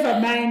what? Never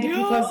mind.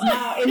 Because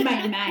now in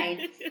my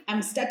mind,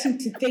 I'm starting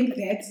to think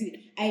that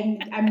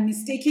I'm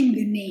mistaking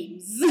the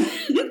names,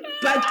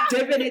 but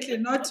definitely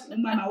not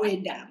Mama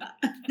Wendaba.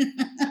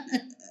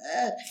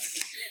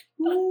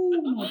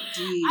 Oh,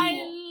 I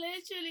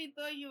literally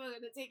thought you were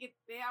going to take it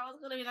there. I was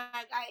going to be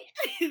like,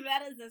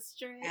 that is a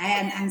stretch.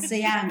 And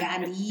sayang,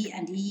 and he.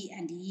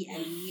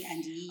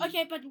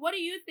 Okay, but what do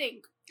you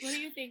think? What do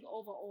you think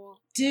overall?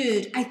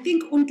 Dude, I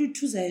think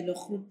Untutuzelo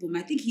Grootboom,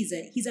 I think he's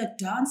a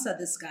dancer,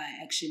 this guy,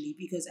 actually,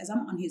 because as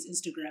I'm on his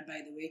Instagram,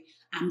 by the way,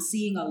 I'm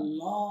seeing a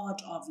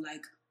lot of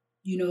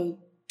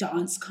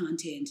dance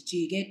content. Do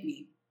you get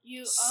me?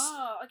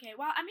 Okay.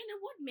 Well, I mean, it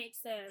would make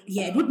sense.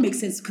 Yeah, it would make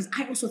sense because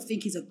I also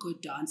think he's a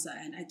good dancer,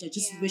 and I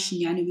just wish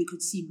Nyani we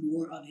could see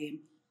more of him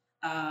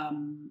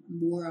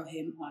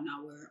on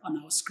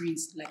our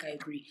screens. Like, I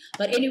agree.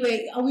 But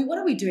anyway, what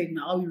are we doing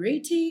now? Are we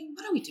rating?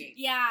 What are we doing?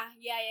 Yeah.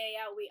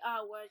 We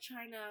are. We're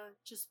trying to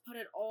just put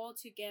it all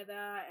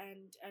together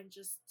and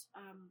just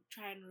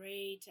try and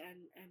rate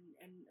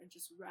and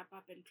just wrap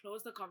up and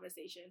close the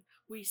conversation.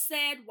 We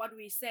said what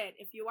we said.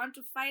 If you want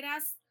to fight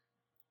us,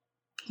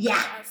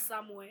 yeah,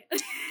 somewhere.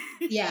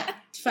 Yeah,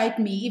 fight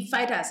me.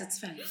 Fight us. It's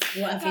fine.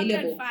 We're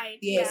available.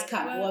 Yes,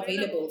 come. We're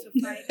available to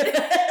fight.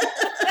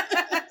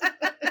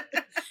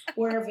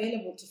 We're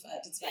available to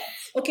fight. It's fine.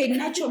 Okay,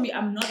 Nacho,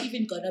 I'm not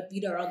even gonna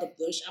beat around the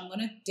bush. I'm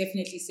gonna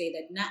definitely say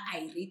that now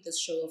I rate this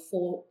show a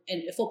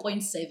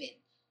 4.7.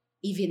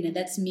 Even, and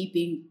that's me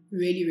being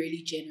really,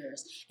 really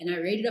generous. And I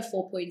rated a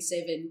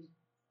 4.7.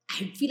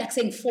 I feel like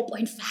saying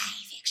 4.5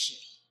 actually.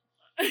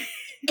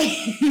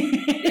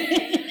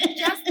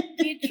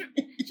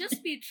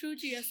 Just be true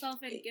to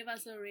yourself and give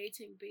us a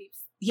rating,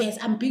 babes. Yes,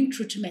 I'm being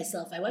true to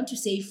myself. I want to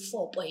say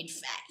 4.5.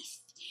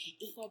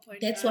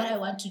 That's what I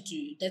want to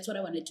do. That's what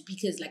I want to do,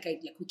 because like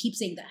we keep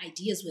saying, the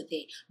ideas were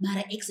there.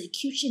 Mara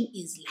execution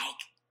is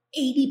like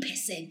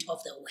 80%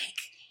 of the work.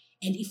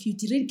 And if you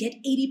didn't get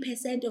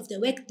 80% of the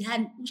work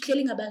done,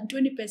 killing about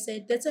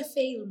 20%, that's a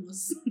fail,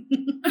 Mos.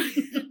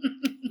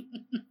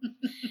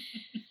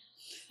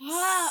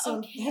 So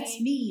okay. That's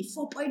me.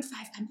 4.5.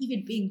 I'm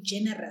even being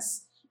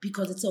generous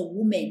because it's a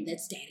woman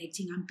that's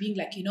directing. I'm being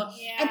like,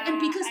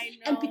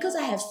 and because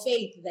I have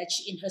faith that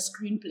in her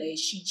screenplay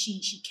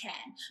she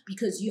can,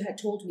 because you had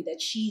told me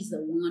that she's the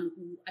one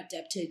who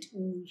adapted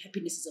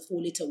Happiness is a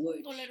Four-Letter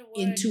Word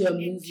into a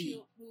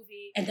movie.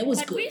 And that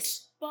was good. We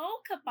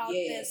spoke about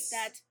this,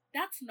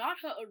 that's not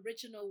her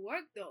original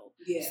work though.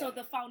 Yeah. So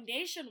the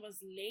foundation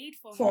was laid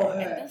for her.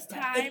 And this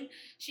time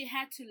she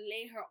had to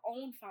lay her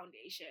own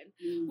foundation,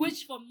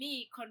 which for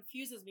me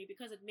confuses me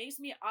because it makes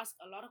me ask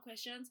a lot of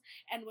questions.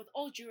 And with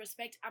all due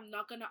respect, I'm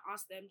not going to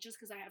ask them just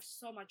because I have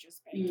so much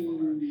respect for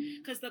her.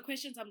 Because the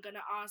questions I'm going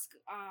to ask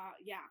are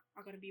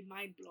going to be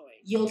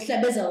mind-blowing. You'll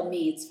shabezel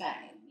me, it's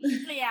fine.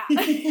 Yeah.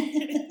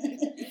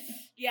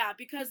 Yeah,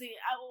 because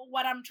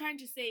what I'm trying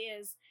to say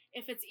is,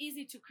 if it's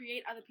easy to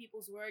create other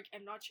people's work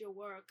and not your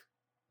work,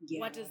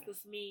 what does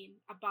this mean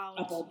about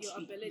your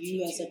ability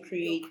you as a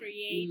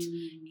create?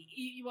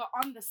 You are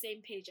on the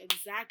same page,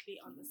 exactly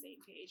on the same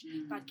page.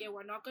 But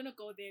we're not gonna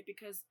go there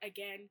because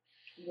again,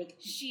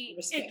 she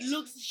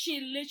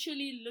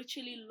literally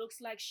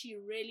looks like she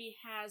really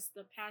has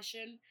the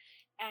passion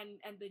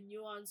and the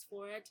nuance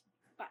for it.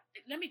 But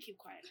let me keep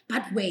quiet.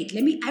 But wait,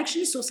 I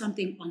actually saw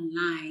something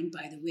online,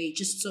 by the way,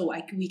 just so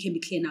we can be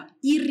clear now.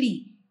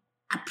 Iri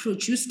are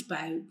produced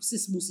by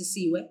Sis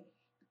Musisiwe,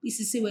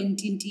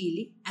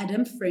 Ntintili,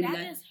 Adam Frindler.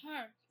 That is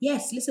her.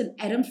 Yes, listen,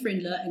 Adam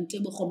Frindler and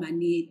Tebogo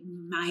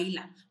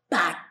Maila,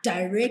 but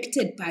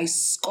directed by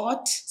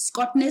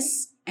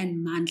Scottness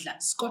and Mandla.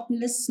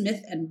 Scottness,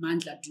 Smith and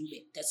Mandla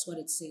Dube. That's what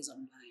it says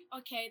online.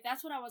 Okay,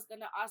 that's what I was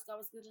gonna ask. I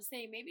was gonna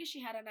say maybe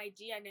she had an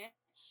idea,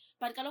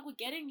 but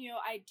getting your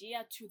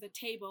idea to the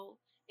table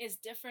is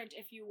different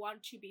if you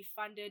want to be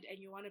funded and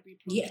you want to be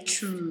produced. Yeah,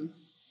 true.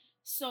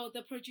 So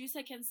the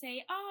producer can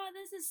say, "Oh,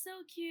 this is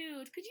so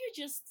cute. Could you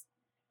just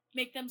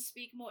make them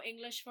speak more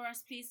English for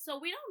us, please?" So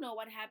we don't know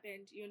what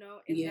happened, in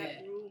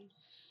that room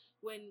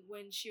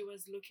when she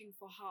was looking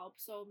for help.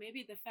 So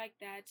maybe the fact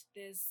that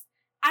there's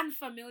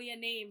unfamiliar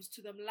names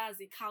to the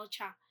Mlazi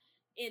culture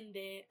in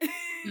there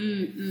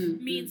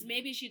means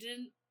maybe she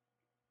didn't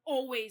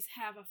always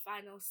have a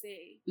final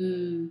say.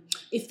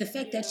 If the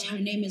fact that her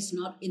name is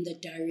not in the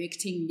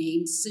directing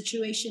names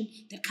situation,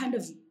 that kind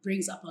of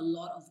brings up a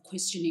lot of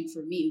questioning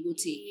for me,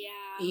 Uti.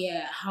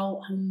 Yeah,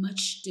 how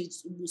much did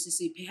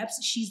Musisi,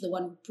 perhaps she's the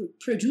one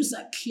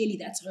producer, clearly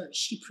that's her.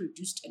 She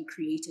produced and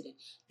created it.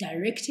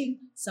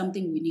 Directing,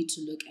 something we need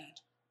to look at,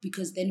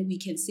 because then we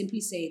can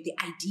simply say the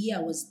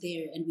idea was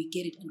there and we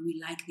get it and we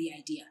like the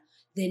idea.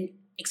 Then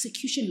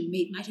execution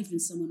might have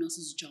been someone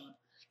else's job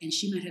and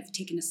she might have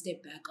taken a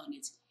step back on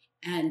it.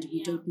 And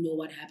we don't know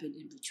what happened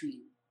in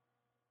between.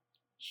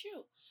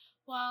 True.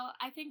 Well,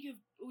 I think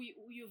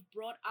you've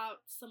brought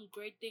out some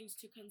great things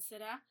to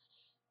consider.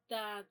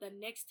 The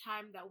next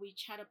time that we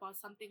chat about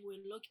something,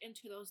 we'll look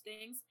into those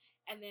things,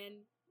 and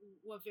then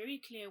we're very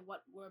clear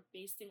what we're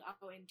basing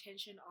our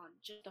intention on,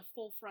 just the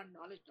forefront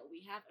knowledge that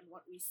we have and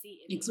what we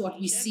see. It's what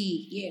we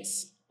see,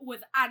 yes.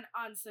 With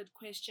unanswered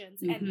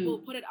questions. And we'll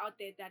put it out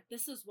there that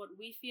this is what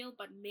we feel,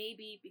 but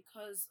maybe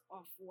because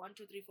of 1,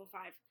 2, 3, 4,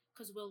 5,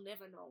 because we'll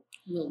never know.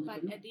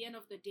 But at the end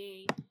of the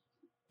day,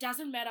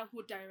 doesn't matter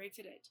who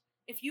directed it.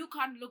 If you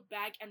can't look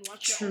back and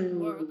watch your own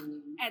work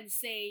and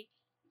say,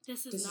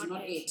 this This is is not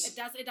not it.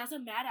 it. It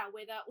doesn't matter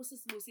whether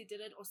Usis Musi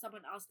did it or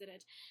someone else did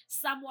it.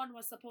 Someone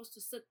was supposed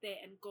to sit there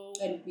and go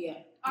And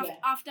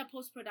after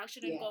post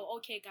production and Yeah. go,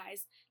 okay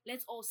guys,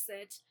 let's all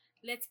sit,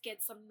 let's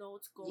get some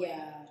notes going.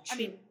 Yeah, I true.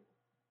 mean,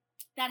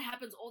 that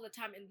happens all the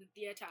time in the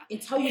theater.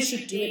 It's how you Every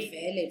should do it,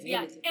 day. Vele.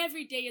 Yeah,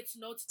 every day it's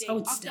notes day. how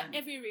it's After done.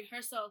 every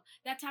rehearsal,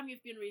 that time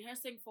you've been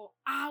rehearsing for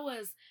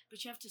hours,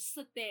 but you have to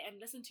sit there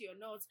and listen to your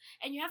notes,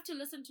 and you have to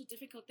listen to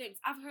difficult things.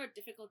 I've heard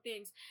difficult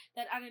things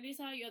that,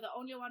 Annalisa, you're the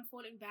only one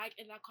falling back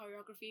in that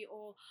choreography,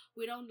 or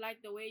we don't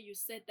like the way you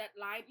said that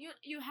line.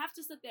 You have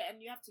to sit there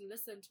and you have to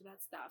listen to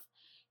that stuff,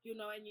 you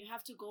know, and you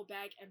have to go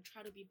back and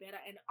try to be better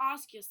and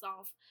ask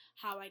yourself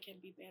how I can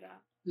be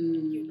better,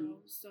 you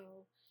know.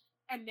 So,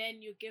 and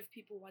then you give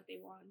people what they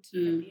want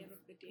at the end of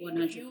the day.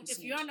 100%.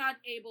 If you're not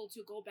able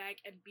to go back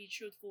and be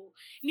truthful,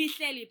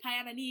 nihleli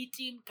phayana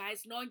niyi-team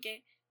guys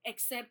nonke,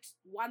 except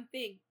one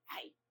thing,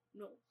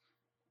 no.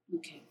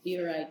 Okay,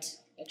 you're right.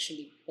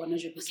 Actually,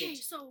 100%. Okay,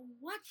 so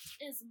what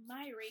is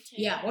my rating?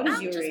 Yeah, what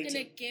is your rating? rating? I'm just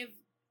gonna give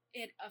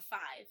it a 5.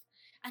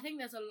 I think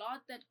there's a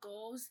lot that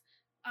goes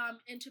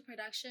into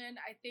production.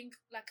 I think,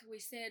 like we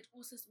said,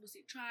 Usis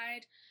Musi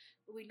tried.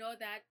 We know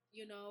that,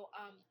 you know,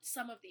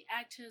 some of the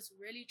actors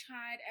really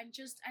tried, and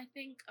just I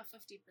think a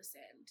 50%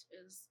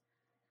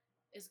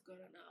 is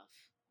good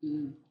enough.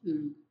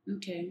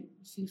 Okay,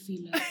 if you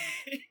feel like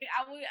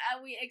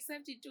are we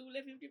accepting to 50%?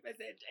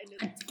 And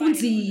it's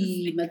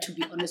fine. To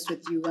be honest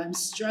with you, I'm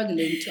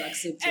struggling to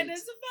accept it. And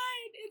it's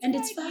fine.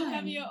 It's fine. You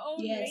have your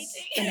own rating.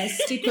 And I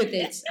stick with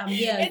it. I'm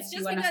here. It's if just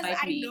you wanna because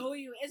fight I me. know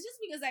you. It's just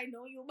because I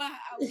know you, but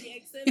I will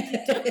accept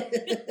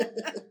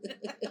it.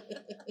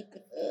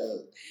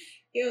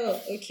 Yo,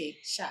 okay,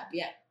 sharp,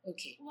 yeah,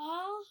 okay.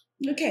 Well,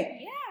 okay.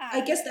 Yeah.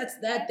 I guess that's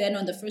that then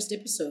on the first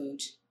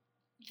episode.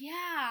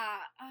 Yeah,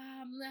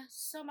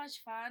 so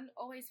much fun,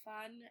 always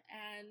fun,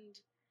 and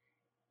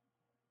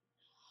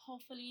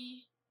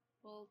hopefully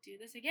we'll do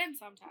this again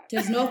sometime.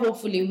 There's no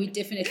hopefully, we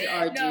definitely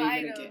are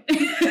doing it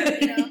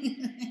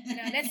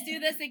again. Let's do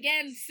this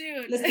again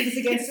soon. Let's do this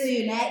again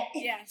soon, right?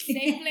 Yeah,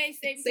 same place,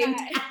 same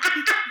time.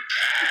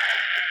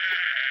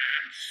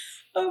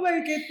 Oh my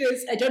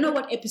goodness. I don't know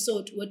what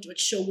episode, what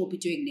show we'll be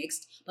doing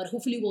next, but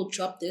hopefully we'll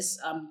drop this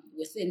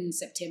within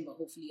September.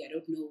 Hopefully, I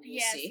don't know. We'll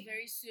see.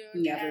 Very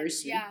soon. Yeah, very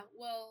soon. Yeah,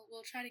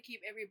 we'll try to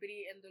keep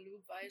everybody in the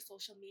loop via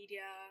social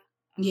media.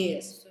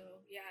 Yes.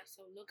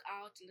 So look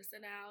out,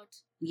 listen out.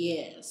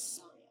 Yes.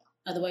 Oh,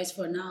 yeah. Otherwise,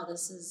 for now,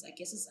 this is, I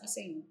guess, it's us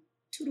saying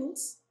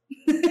toodles.